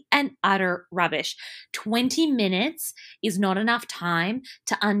complete and utter rubbish. 20 minutes is not enough time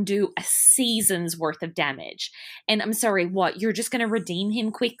to undo a season's worth of damage. And I'm sorry, what? You're just going to redeem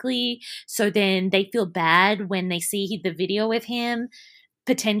him quickly so then they feel bad when they see the video of him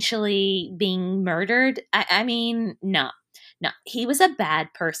potentially being murdered? I mean, no. He was a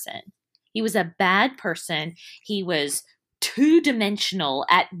bad person. He was a bad person. He was two-dimensional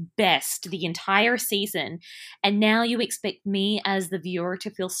at best the entire season, and now you expect me as the viewer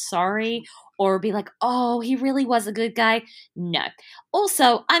to feel sorry or be like, oh, he really was a good guy? No.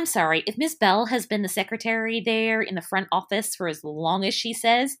 Also, I'm sorry, if Miss Bell has been the secretary there in the front office for as long as she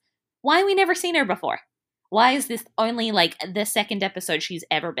says, why have we never seen her before? Why is this only like the second episode she's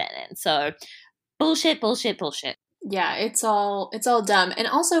ever been in? So bullshit. Yeah, it's all dumb. And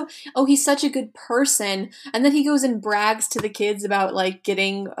also, oh, he's such a good person. And then he goes and brags to the kids about like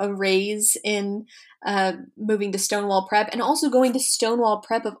getting a raise in moving to Stonewall Prep, and also going to Stonewall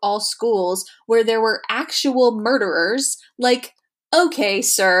Prep of all schools where there were actual murderers. Like, okay,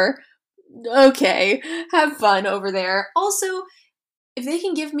 sir. Okay, have fun over there. Also, if they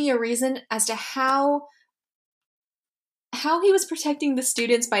can give me a reason as to how he was protecting the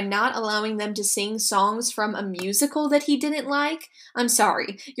students by not allowing them to sing songs from a musical that he didn't like, I'm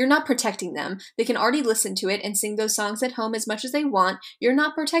sorry. You're not protecting them. They can already listen to it and sing those songs at home as much as they want. You're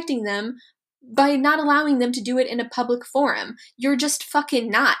not protecting them by not allowing them to do it in a public forum. You're just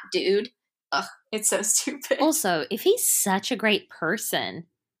fucking not, dude. Ugh, it's so stupid. Also, if he's such a great person,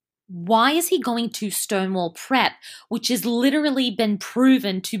 why is he going to Stonewall Prep, which has literally been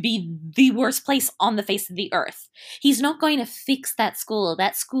proven to be the worst place on the face of the earth? He's not going to fix that school.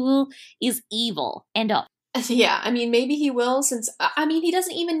 That school is evil. End of. Yeah, I mean, maybe he will, since, I mean, he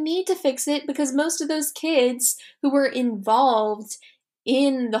doesn't even need to fix it because most of those kids who were involved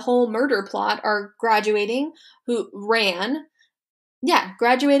in the whole murder plot are graduating,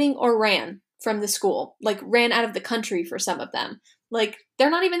 graduating or ran from the school, like ran out of the country for some of them. Like, they're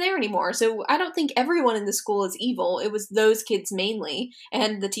not even there anymore. So I don't think everyone in the school is evil. It was those kids mainly,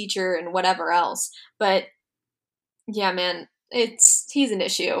 and the teacher and whatever else. But yeah, man, he's an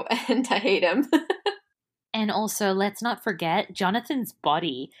issue, and I hate him. And also, let's not forget, Jonathan's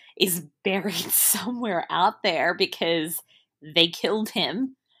body is buried somewhere out there because they killed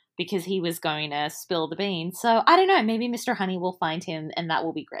him because he was going to spill the beans. So I don't know, maybe Mr. Honey will find him and that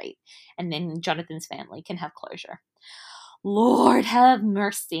will be great. And then Jonathan's family can have closure. Lord have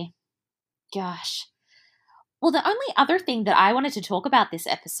mercy. Gosh. Well, the only other thing that I wanted to talk about this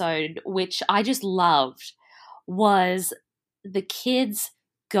episode, which I just loved, was the kids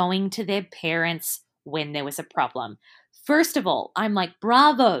going to their parents when there was a problem. First of all, I'm like,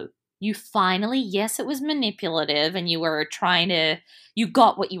 bravo. You finally, yes, it was manipulative and you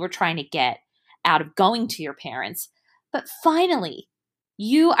got what you were trying to get out of going to your parents. But finally,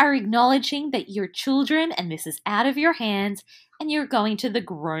 you are acknowledging that you're children and this is out of your hands and you're going to the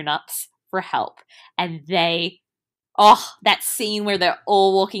grown-ups for help. And that scene where they're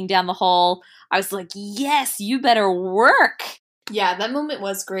all walking down the hall, I was like, yes, you better work. Yeah, that moment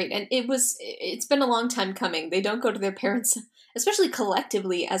was great. And it's been a long time coming. They don't go to their parents, especially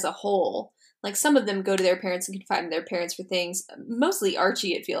collectively as a whole. Like, some of them go to their parents and confide in their parents for things. Mostly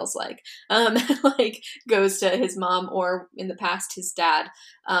Archie, it feels like. Like, goes to his mom or, in the past, his dad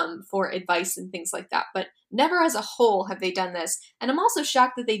for advice and things like that. But never as a whole have they done this. And I'm also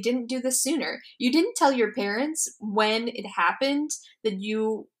shocked that they didn't do this sooner. You didn't tell your parents when it happened that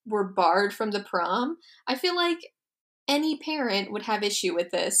you were barred from the prom. I feel like any parent would have issue with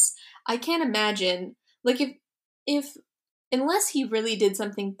this. I can't imagine, like, if unless he really did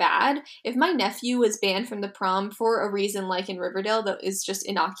something bad, if my nephew was banned from the prom for a reason like in Riverdale that is just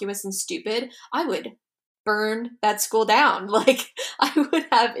innocuous and stupid, I would burn that school down. Like, I would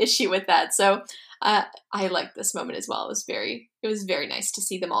have issue with that. So I liked this moment as well. It was very nice to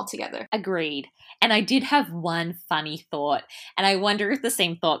see them all together. Agreed. And I did have one funny thought, and I wonder if the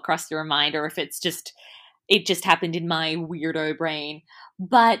same thought crossed your mind or if it just happened in my weirdo brain.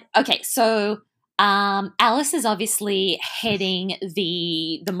 But okay, so Alice is obviously heading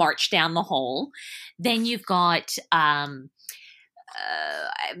the march down the hall. Then you've got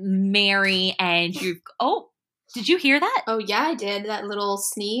Mary, and did you hear that? Oh yeah, I did. That little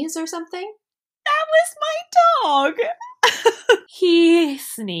sneeze or something? That was my dog. He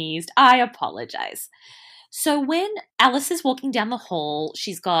sneezed. I apologize. So when Alice is walking down the hall,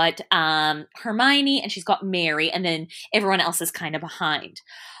 she's got Hermione and she's got Mary, and then everyone else is kind of behind.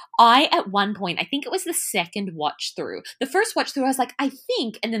 At one point, I think it was the second watch through. The first watch through, I was like, I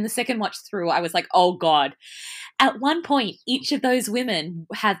think. And then the second watch through, I was like, oh God. At one point, each of those women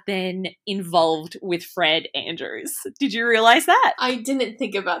have been involved with Fred Andrews. Did you realize that? I didn't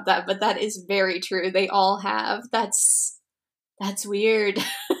think about that, but that is very true. They all have. That's weird.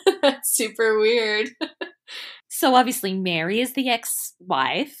 That's super weird. So obviously Mary is the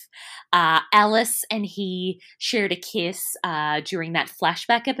ex-wife. Alice and he shared a kiss during that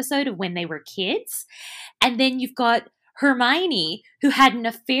flashback episode of when they were kids. And then you've got Hermione, who had an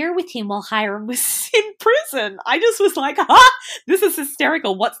affair with him while Hiram was in prison. I just was like, this is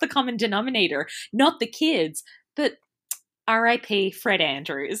hysterical. What's the common denominator? Not the kids, but R.I.P. Fred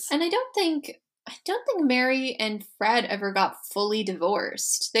Andrews. And I don't think Mary and Fred ever got fully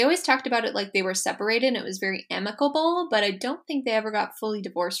divorced. They always talked about it like they were separated and it was very amicable, but I don't think they ever got fully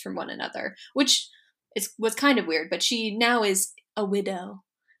divorced from one another, which was kind of weird. But she now is a widow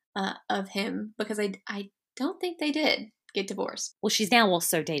of him because I don't think they did get divorced. Well, she's now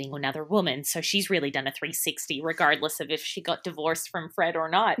also dating another woman, so she's really done a 360 regardless of if she got divorced from Fred or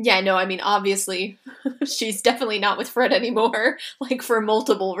not. Yeah, no, I mean, obviously, she's definitely not with Fred anymore, like for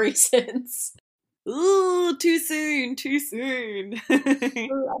multiple reasons. Ooh, too soon, too soon.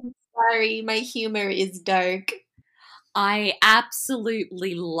 I'm sorry, my humor is dark. I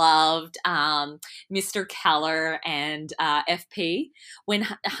absolutely loved Mr. Keller and FP when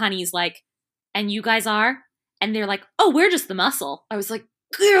Honey's like, and you guys are? And they're like, oh, we're just the muscle. I was like,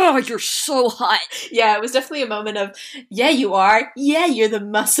 God, you're so hot. Yeah, it was definitely a moment of, yeah, you are. Yeah, you're the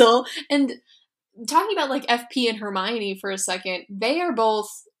muscle. And talking about like FP and Hermione for a second, they are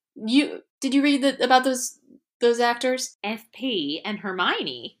both. Did you read about those actors? FP and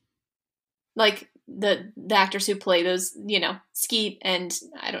Hermione, like the actors who play those, Skeet and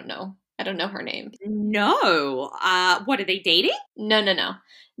I don't know her name. No, what are they dating? No.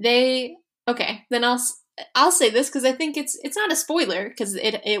 They okay. Then I'll say this because I think it's not a spoiler because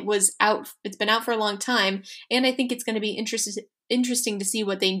it was out. It's been out for a long time, and I think it's going to be interesting to see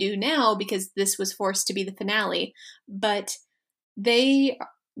what they do now because this was forced to be the finale. But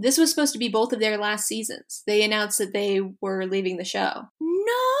this was supposed to be both of their last seasons. They announced that they were leaving the show.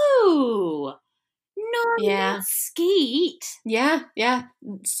 No, yeah, Skeet. Yeah.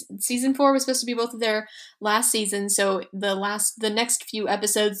 Season 4 was supposed to be both of their last seasons, so the next few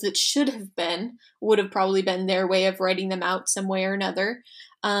episodes that should have been would have probably been their way of writing them out some way or another,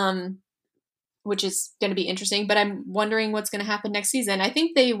 which is going to be interesting. But I'm wondering what's going to happen next season. I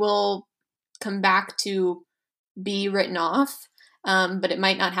think they will come back to be written off. But it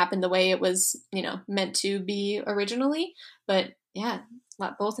might not happen the way it was, meant to be originally. But yeah,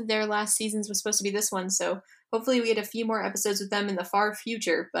 both of their last seasons was supposed to be this one. So hopefully we get a few more episodes with them in the far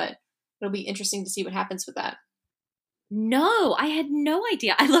future, but it'll be interesting to see what happens with that. No, I had no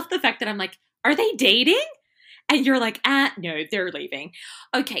idea. I love the fact that I'm like, are they dating? And you're like, no, they're leaving.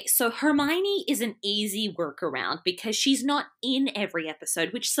 Okay, so Hermione is an easy workaround because she's not in every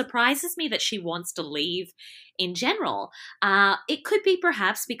episode, which surprises me that she wants to leave in general. It could be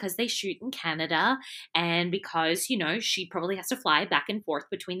perhaps because they shoot in Canada and because, she probably has to fly back and forth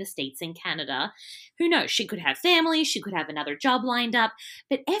between the States and Canada. Who knows? She could have family. She could have another job lined up.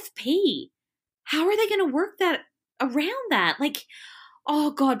 But FP, how are they going to work that around that? Like,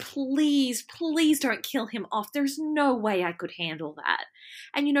 oh God, please don't kill him off. There's no way I could handle that.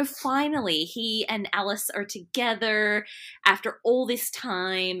 And finally he and Alice are together after all this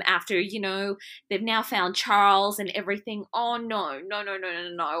time, after, they've now found Charles and everything. Oh no.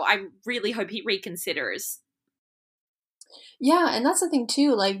 I really hope he reconsiders. Yeah, and that's the thing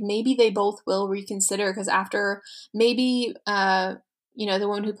too, like maybe they both will reconsider because after maybe, the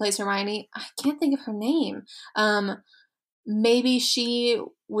woman who plays Hermione, I can't think of her name. Maybe she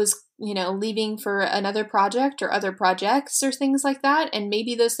was, leaving for another project or other projects or things like that. And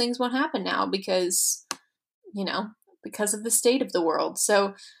maybe those things won't happen now because, because of the state of the world.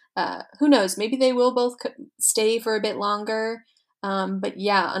 So who knows? Maybe they will both stay for a bit longer. But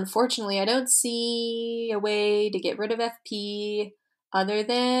yeah, unfortunately, I don't see a way to get rid of FP other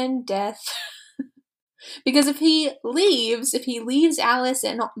than death. Because if he leaves Alice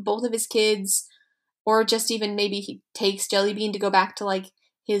and both of his kids, or just even maybe he takes Jellybean to go back to, like,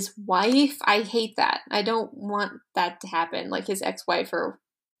 his wife. I hate that. I don't want that to happen. Like, his ex-wife or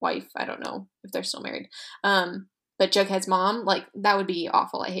wife. I don't know if they're still married. But but Jughead's mom, like, that would be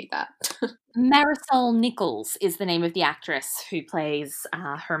awful. I hate that. Marisol Nichols is the name of the actress who plays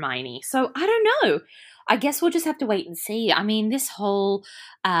Hermione. So I don't know. I guess we'll just have to wait and see. I mean, this whole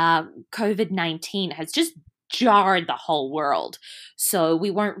COVID-19 has just jarred the whole world. So we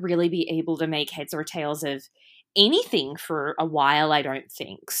won't really be able to make heads or tails of anything for a while, I don't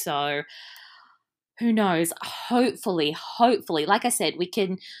think. So who knows? Hopefully, like I said,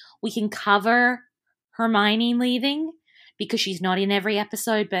 we can cover Hermione leaving because she's not in every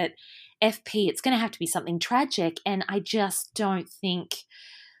episode, but FP, it's going to have to be something tragic, and I just don't think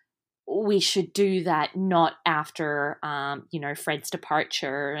we should do that not after Fred's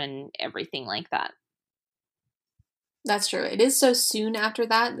departure and everything like that. That's true. It is so soon after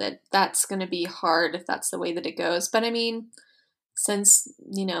that's going to be hard if that's the way that it goes. But I mean, since,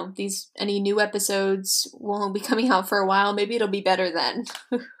 any new episodes won't be coming out for a while, maybe it'll be better then.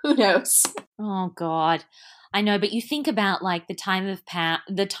 Who knows? Oh God. I know, but you think about like the time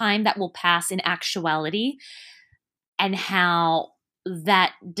that will pass in actuality and how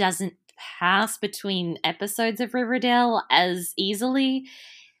that doesn't pass between episodes of Riverdale as easily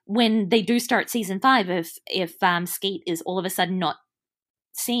when they do start season 5. If Skeet is all of a sudden not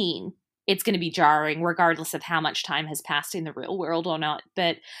seen, it's going to be jarring regardless of how much time has passed in the real world or not.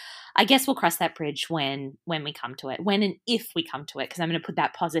 But I guess we'll cross that bridge when we come to it, when and if we come to it, because I'm going to put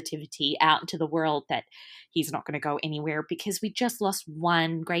that positivity out into the world that he's not going to go anywhere because we just lost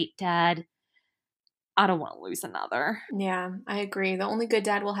one great dad. I don't want to lose another. Yeah, I agree. The only good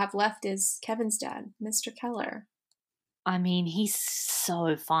dad we'll have left is Kevin's dad, Mr. Keller. I mean, he's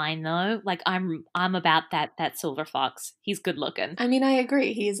so fine though. Like I'm about that silver fox. He's good looking. I mean, I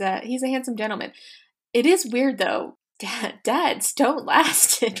agree. He's a handsome gentleman. It is weird though. Dads don't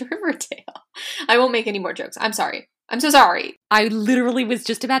last in Riverdale. I won't make any more jokes. I'm sorry. I'm so sorry. I literally was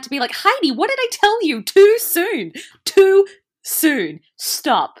just about to be like, Heidi, what did I tell you? Too soon. Too soon.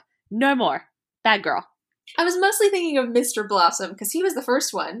 Stop. No more. Bad girl. I was mostly thinking of Mr. Blossom because he was the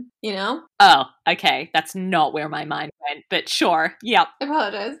first one, you know? Oh, okay. That's not where my mind went, but sure. Yep. I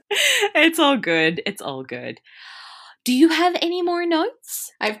apologize. It's all good. It's all good. Do you have any more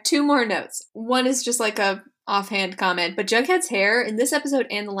notes? I have 2 more notes. One is just like a offhand comment, but Jughead's hair in this episode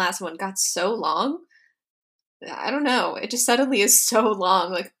and the last one got so long. I don't know. It just suddenly is so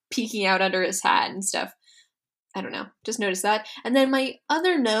long, like peeking out under his hat and stuff. I don't know. Just noticed that. And then my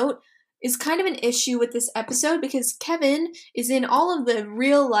other note is kind of an issue with this episode because Kevin is in all of the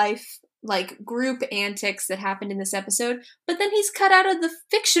real life like group antics that happened in this episode, but then he's cut out of the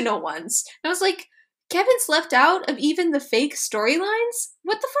fictional ones. And I was like, Kevin's left out of even the fake storylines?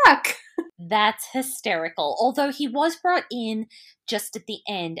 What the fuck? That's hysterical. Although he was brought in just at the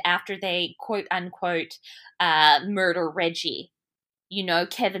end after they quote unquote murder Reggie. You know,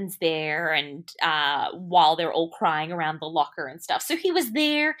 Kevin's there and while they're all crying around the locker and stuff. So he was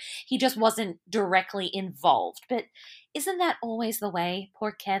there. He just wasn't directly involved. But isn't that always the way?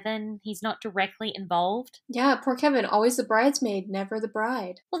 Poor Kevin. He's not directly involved. Yeah, poor Kevin. Always the bridesmaid, never the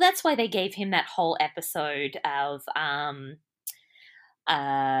bride. Well, that's why they gave him that whole episode of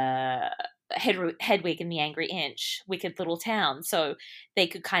Hedwig and the Angry Inch, Wicked Little Town. So they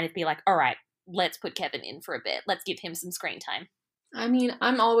could kind of be like, all right, let's put Kevin in for a bit. Let's give him some screen time. I mean,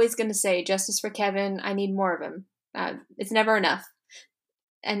 I'm always going to say justice for Kevin. I need more of him. It's never enough.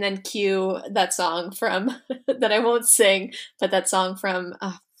 And then cue that song from, that I won't sing, but that song from,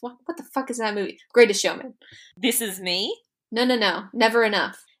 what the fuck is that movie? Greatest Showman. This Is Me? No. Never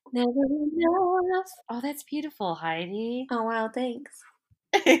enough. Never enough. Oh, that's beautiful, Heidi. Oh, wow, thanks.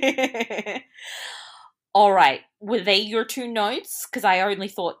 All right. Were they your 2 notes? Because I only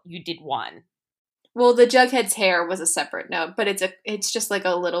thought you did 1. Well, the Jughead's hair was a separate note, but it's just like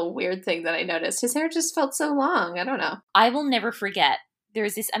a little weird thing that I noticed. His hair just felt so long. I don't know. I will never forget.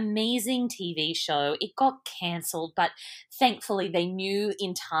 There's this amazing TV show. It got cancelled, but thankfully they knew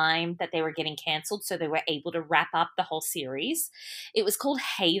in time that they were getting cancelled, so they were able to wrap up the whole series. It was called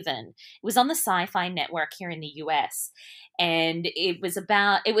Haven. It was on the Sci-Fi Network here in the US, and it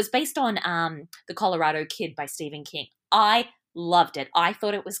was based on The Colorado Kid by Stephen King. I loved it. I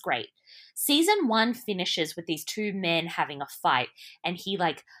thought it was great. Season 1 finishes with these 2 men having a fight, and he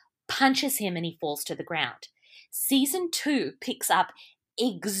like punches him and he falls to the ground. Season 2 picks up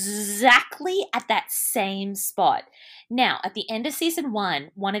exactly at that same spot. Now, at the end of season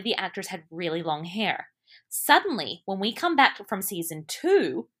 1, one of the actors had really long hair. Suddenly, when we come back from season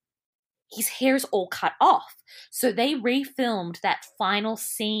 2, his hair's all cut off. So they refilmed that final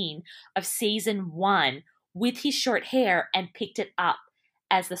scene of season 1 with his short hair and picked it up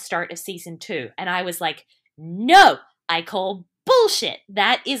as the start of season 2. And I was like, no, I call bullshit.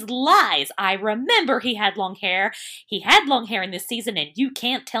 That is lies. I remember he had long hair. He had long hair in this season, and you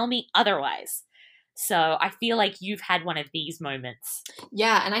can't tell me otherwise. So I feel like you've had one of these moments.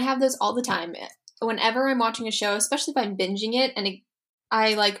 Yeah, and I have those all the time. Whenever I'm watching a show, especially if I'm binging it, and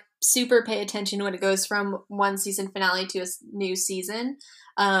I like super pay attention when it goes from one season finale to a new season.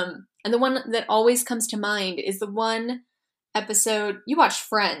 And the one that always comes to mind is the one episode. You watched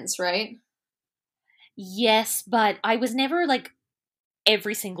Friends, right? Yes, but I was never like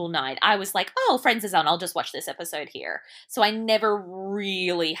every single night. I was like, oh, Friends is on. I'll just watch this episode here. So I never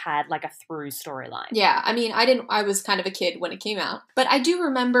really had like a through storyline. Yeah, I mean, I was kind of a kid when it came out, but I do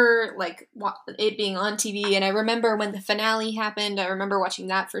remember like it being on TV, and I remember when the finale happened. I remember watching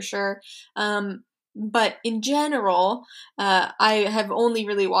that for sure. But in general, I have only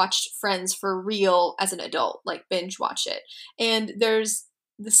really watched Friends for real as an adult, like binge watch it. And there's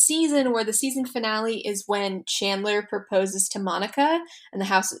the season where the season finale is when Chandler proposes to Monica, and the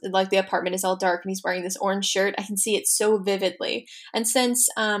house, like the apartment is all dark and he's wearing this orange shirt. I can see it so vividly. And since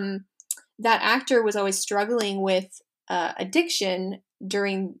that actor was always struggling with addiction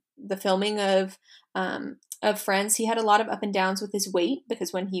during the filming of Friends, he had a lot of up and downs with his weight,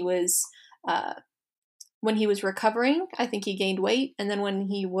 because when he was recovering, I think he gained weight, and then when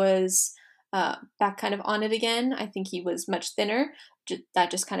he was back kind of on it again, I think he was much thinner. That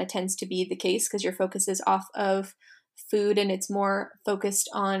just kind of tends to be the case because your focus is off of food and it's more focused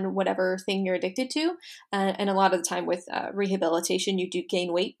on whatever thing you're addicted to. And a lot of the time with rehabilitation, you do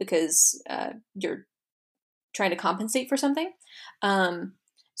gain weight because you're trying to compensate for something.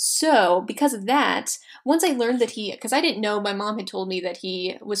 So because of that, once I learned that because I didn't know, my mom had told me that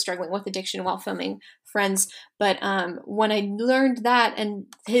he was struggling with addiction while filming Friends. But when I learned that, and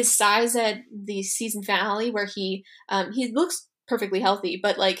his size at the season finale, where he looks perfectly healthy,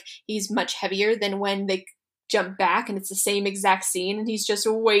 but like he's much heavier than when they jump back and it's the same exact scene and he's just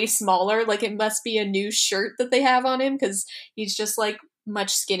way smaller. Like it must be a new shirt that they have on him because he's just like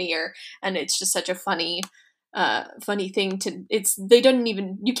much skinnier, and it's just such a funny thing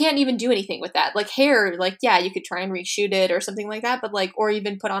you can't even do anything with that. Like hair, like yeah, you could try and reshoot it or something like that, but like, or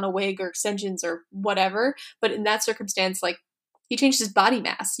even put on a wig or extensions or whatever. But in that circumstance, like he changed his body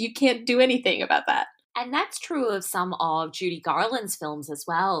mass. You can't do anything about that. And that's true of some of Judy Garland's films as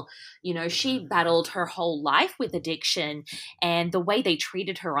well. You know, she battled her whole life with addiction, and the way they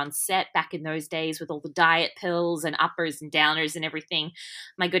treated her on set back in those days with all the diet pills and uppers and downers and everything.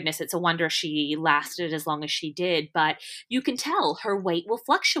 My goodness, it's a wonder she lasted as long as she did. But you can tell her weight will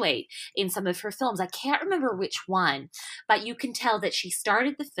fluctuate in some of her films. I can't remember which one, but you can tell that she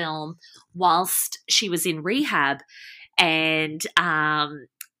started the film whilst she was in rehab, and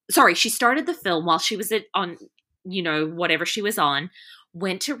she started the film while she was on, whatever she was on,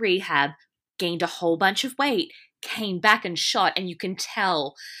 went to rehab, gained a whole bunch of weight, came back and shot, and you can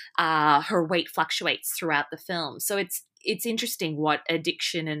tell her weight fluctuates throughout the film. So it's interesting what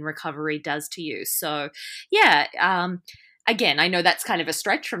addiction and recovery does to you. So, yeah, again, I know that's kind of a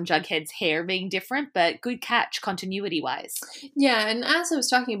stretch from Jughead's hair being different, but good catch continuity-wise. Yeah, and as I was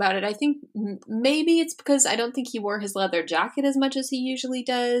talking about it, I think maybe it's because I don't think he wore his leather jacket as much as he usually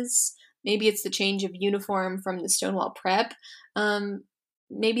does. Maybe it's the change of uniform from the Stonewall Prep.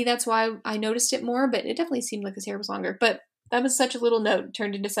 Maybe that's why I noticed it more, but it definitely seemed like his hair was longer. But that was such a little note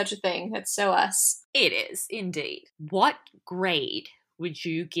turned into such a thing. That's so us. It is, indeed. What grade would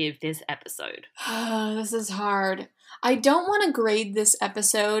you give this episode? This is hard. I don't want to grade this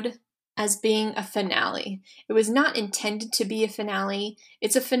episode as being a finale. It was not intended to be a finale.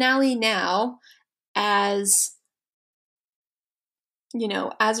 It's a finale now as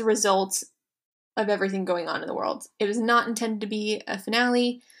a result of everything going on in the world. It was not intended to be a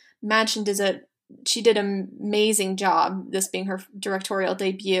finale. Madchen she did an amazing job, this being her directorial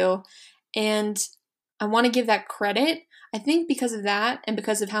debut, and I want to give that credit. I think because of that and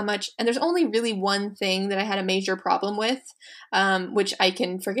because of how much, and there's only really one thing that I had a major problem with, which I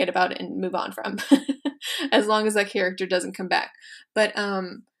can forget about and move on from as long as that character doesn't come back. But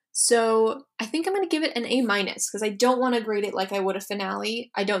so I think I'm going to give it an A- because I don't want to grade it like I would a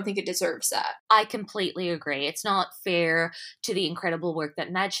finale. I don't think it deserves that. I completely agree. It's not fair to the incredible work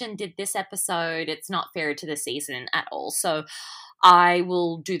that Madchen did this episode. It's not fair to the season at all. So I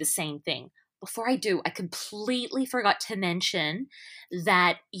will do the same thing. Before I do, I completely forgot to mention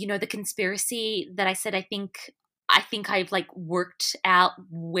that, the conspiracy that I said, I think I've like worked out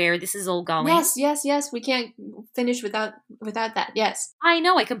where this is all going. Yes. We can't finish without that. Yes. I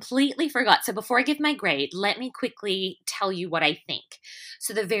know, I completely forgot. So before I give my grade, let me quickly tell you what I think.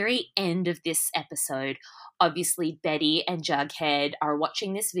 So the very end of this episode, obviously Betty and Jughead are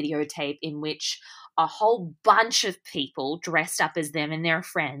watching this videotape in which a whole bunch of people dressed up as them and their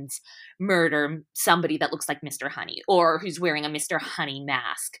friends murder somebody that looks like Mr. Honey or who's wearing a Mr. Honey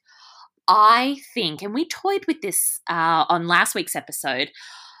mask. I think, and we toyed with this on last week's episode,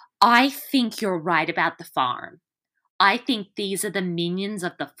 I think you're right about the farm. I think these are the minions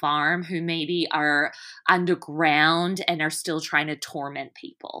of the farm who maybe are underground and are still trying to torment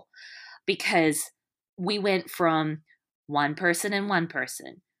people. Because we went from one person and one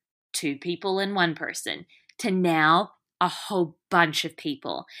person, two people and one person, to now a whole bunch of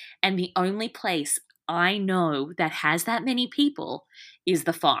people. And the only place I know that has that many people is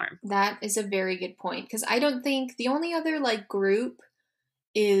the farm. That is a very good point, because I don't think the only other like group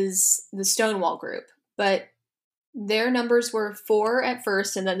is the Stonewall group, but their numbers were 4 at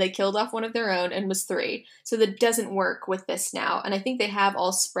first, and then they killed off one of their own and was 3. So that doesn't work with this now. And I think they have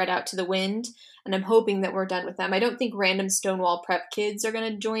all spread out to the wind, and I'm hoping that we're done with them. I don't think random Stonewall prep kids are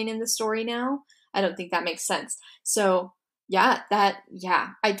going to join in the story now. I don't think that makes sense. So yeah,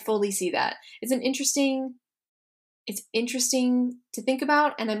 I fully see that. It's interesting to think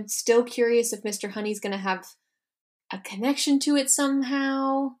about, and I'm still curious if Mr. Honey's going to have a connection to it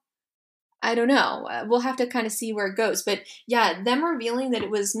somehow. I don't know. We'll have to kind of see where it goes. But yeah, them revealing that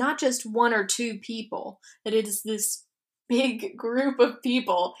it was not just 1 or 2 people, that it is this big group of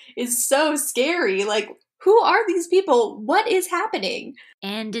people is so scary. Like, who are these people? What is happening?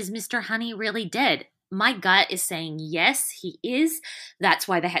 And is Mr. Honey really dead? My gut is saying yes, he is. That's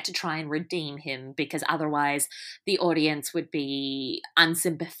why they had to try and redeem him, because otherwise the audience would be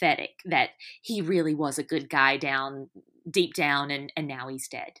unsympathetic that he really was a good guy deep down and now he's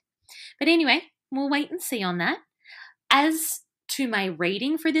dead. But anyway, we'll wait and see on that. As to my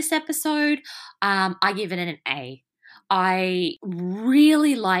rating for this episode, I give it an A. I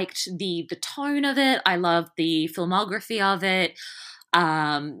really liked the tone of it. I loved the filmography of it.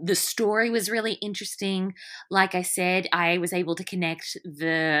 The story was really interesting. Like I said, I was able to connect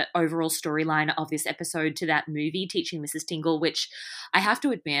the overall storyline of this episode to that movie, Teaching Mrs. Tingle, which I have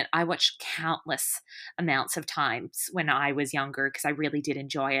to admit, I watched countless amounts of times when I was younger because I really did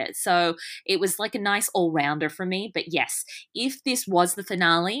enjoy it. So it was like a nice all-rounder for me. But yes, if this was the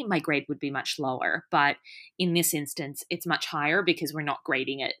finale, my grade would be much lower. But in this instance, it's much higher because we're not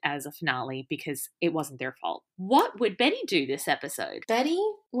grading it as a finale because it wasn't their fault. What would Betty do this episode? Betty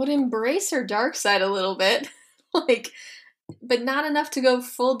would embrace her dark side a little bit, but not enough to go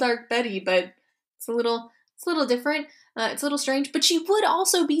full dark Betty. But it's a little different. It's a little strange. But she would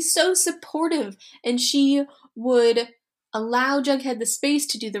also be so supportive, and she would allow Jughead the space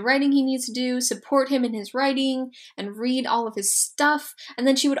to do the writing he needs to do, support him in his writing, and read all of his stuff. And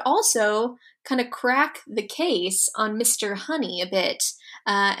then she would also kind of crack the case on Mr. Honey a bit,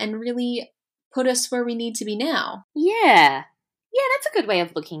 and really put us where we need to be now. Yeah, that's a good way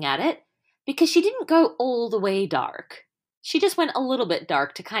of looking at it, because she didn't go all the way dark. She just went a little bit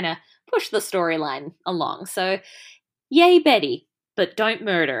dark to kind of push the storyline along. So, yay, Betty, but don't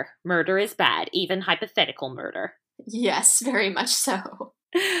murder. Murder is bad, even hypothetical murder. Yes, very much so.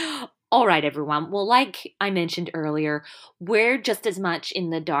 All right, everyone. Well, like I mentioned earlier, we're just as much in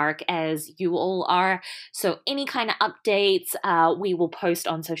the dark as you all are. So any kind of updates, we will post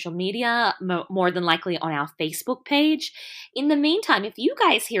on social media, more than likely on our Facebook page. In the meantime, if you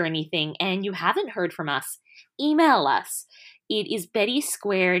guys hear anything and you haven't heard from us, email us. It is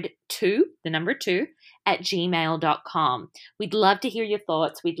Betty2, the number 2, @gmail.com. We'd love to hear your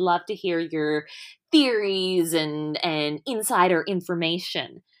thoughts. We'd love to hear your theories and insider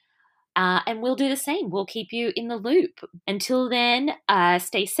information. And we'll do the same. We'll keep you in the loop. Until then,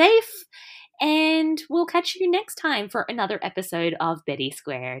 stay safe, and we'll catch you next time for another episode of Betty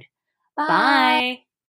Squared. Bye.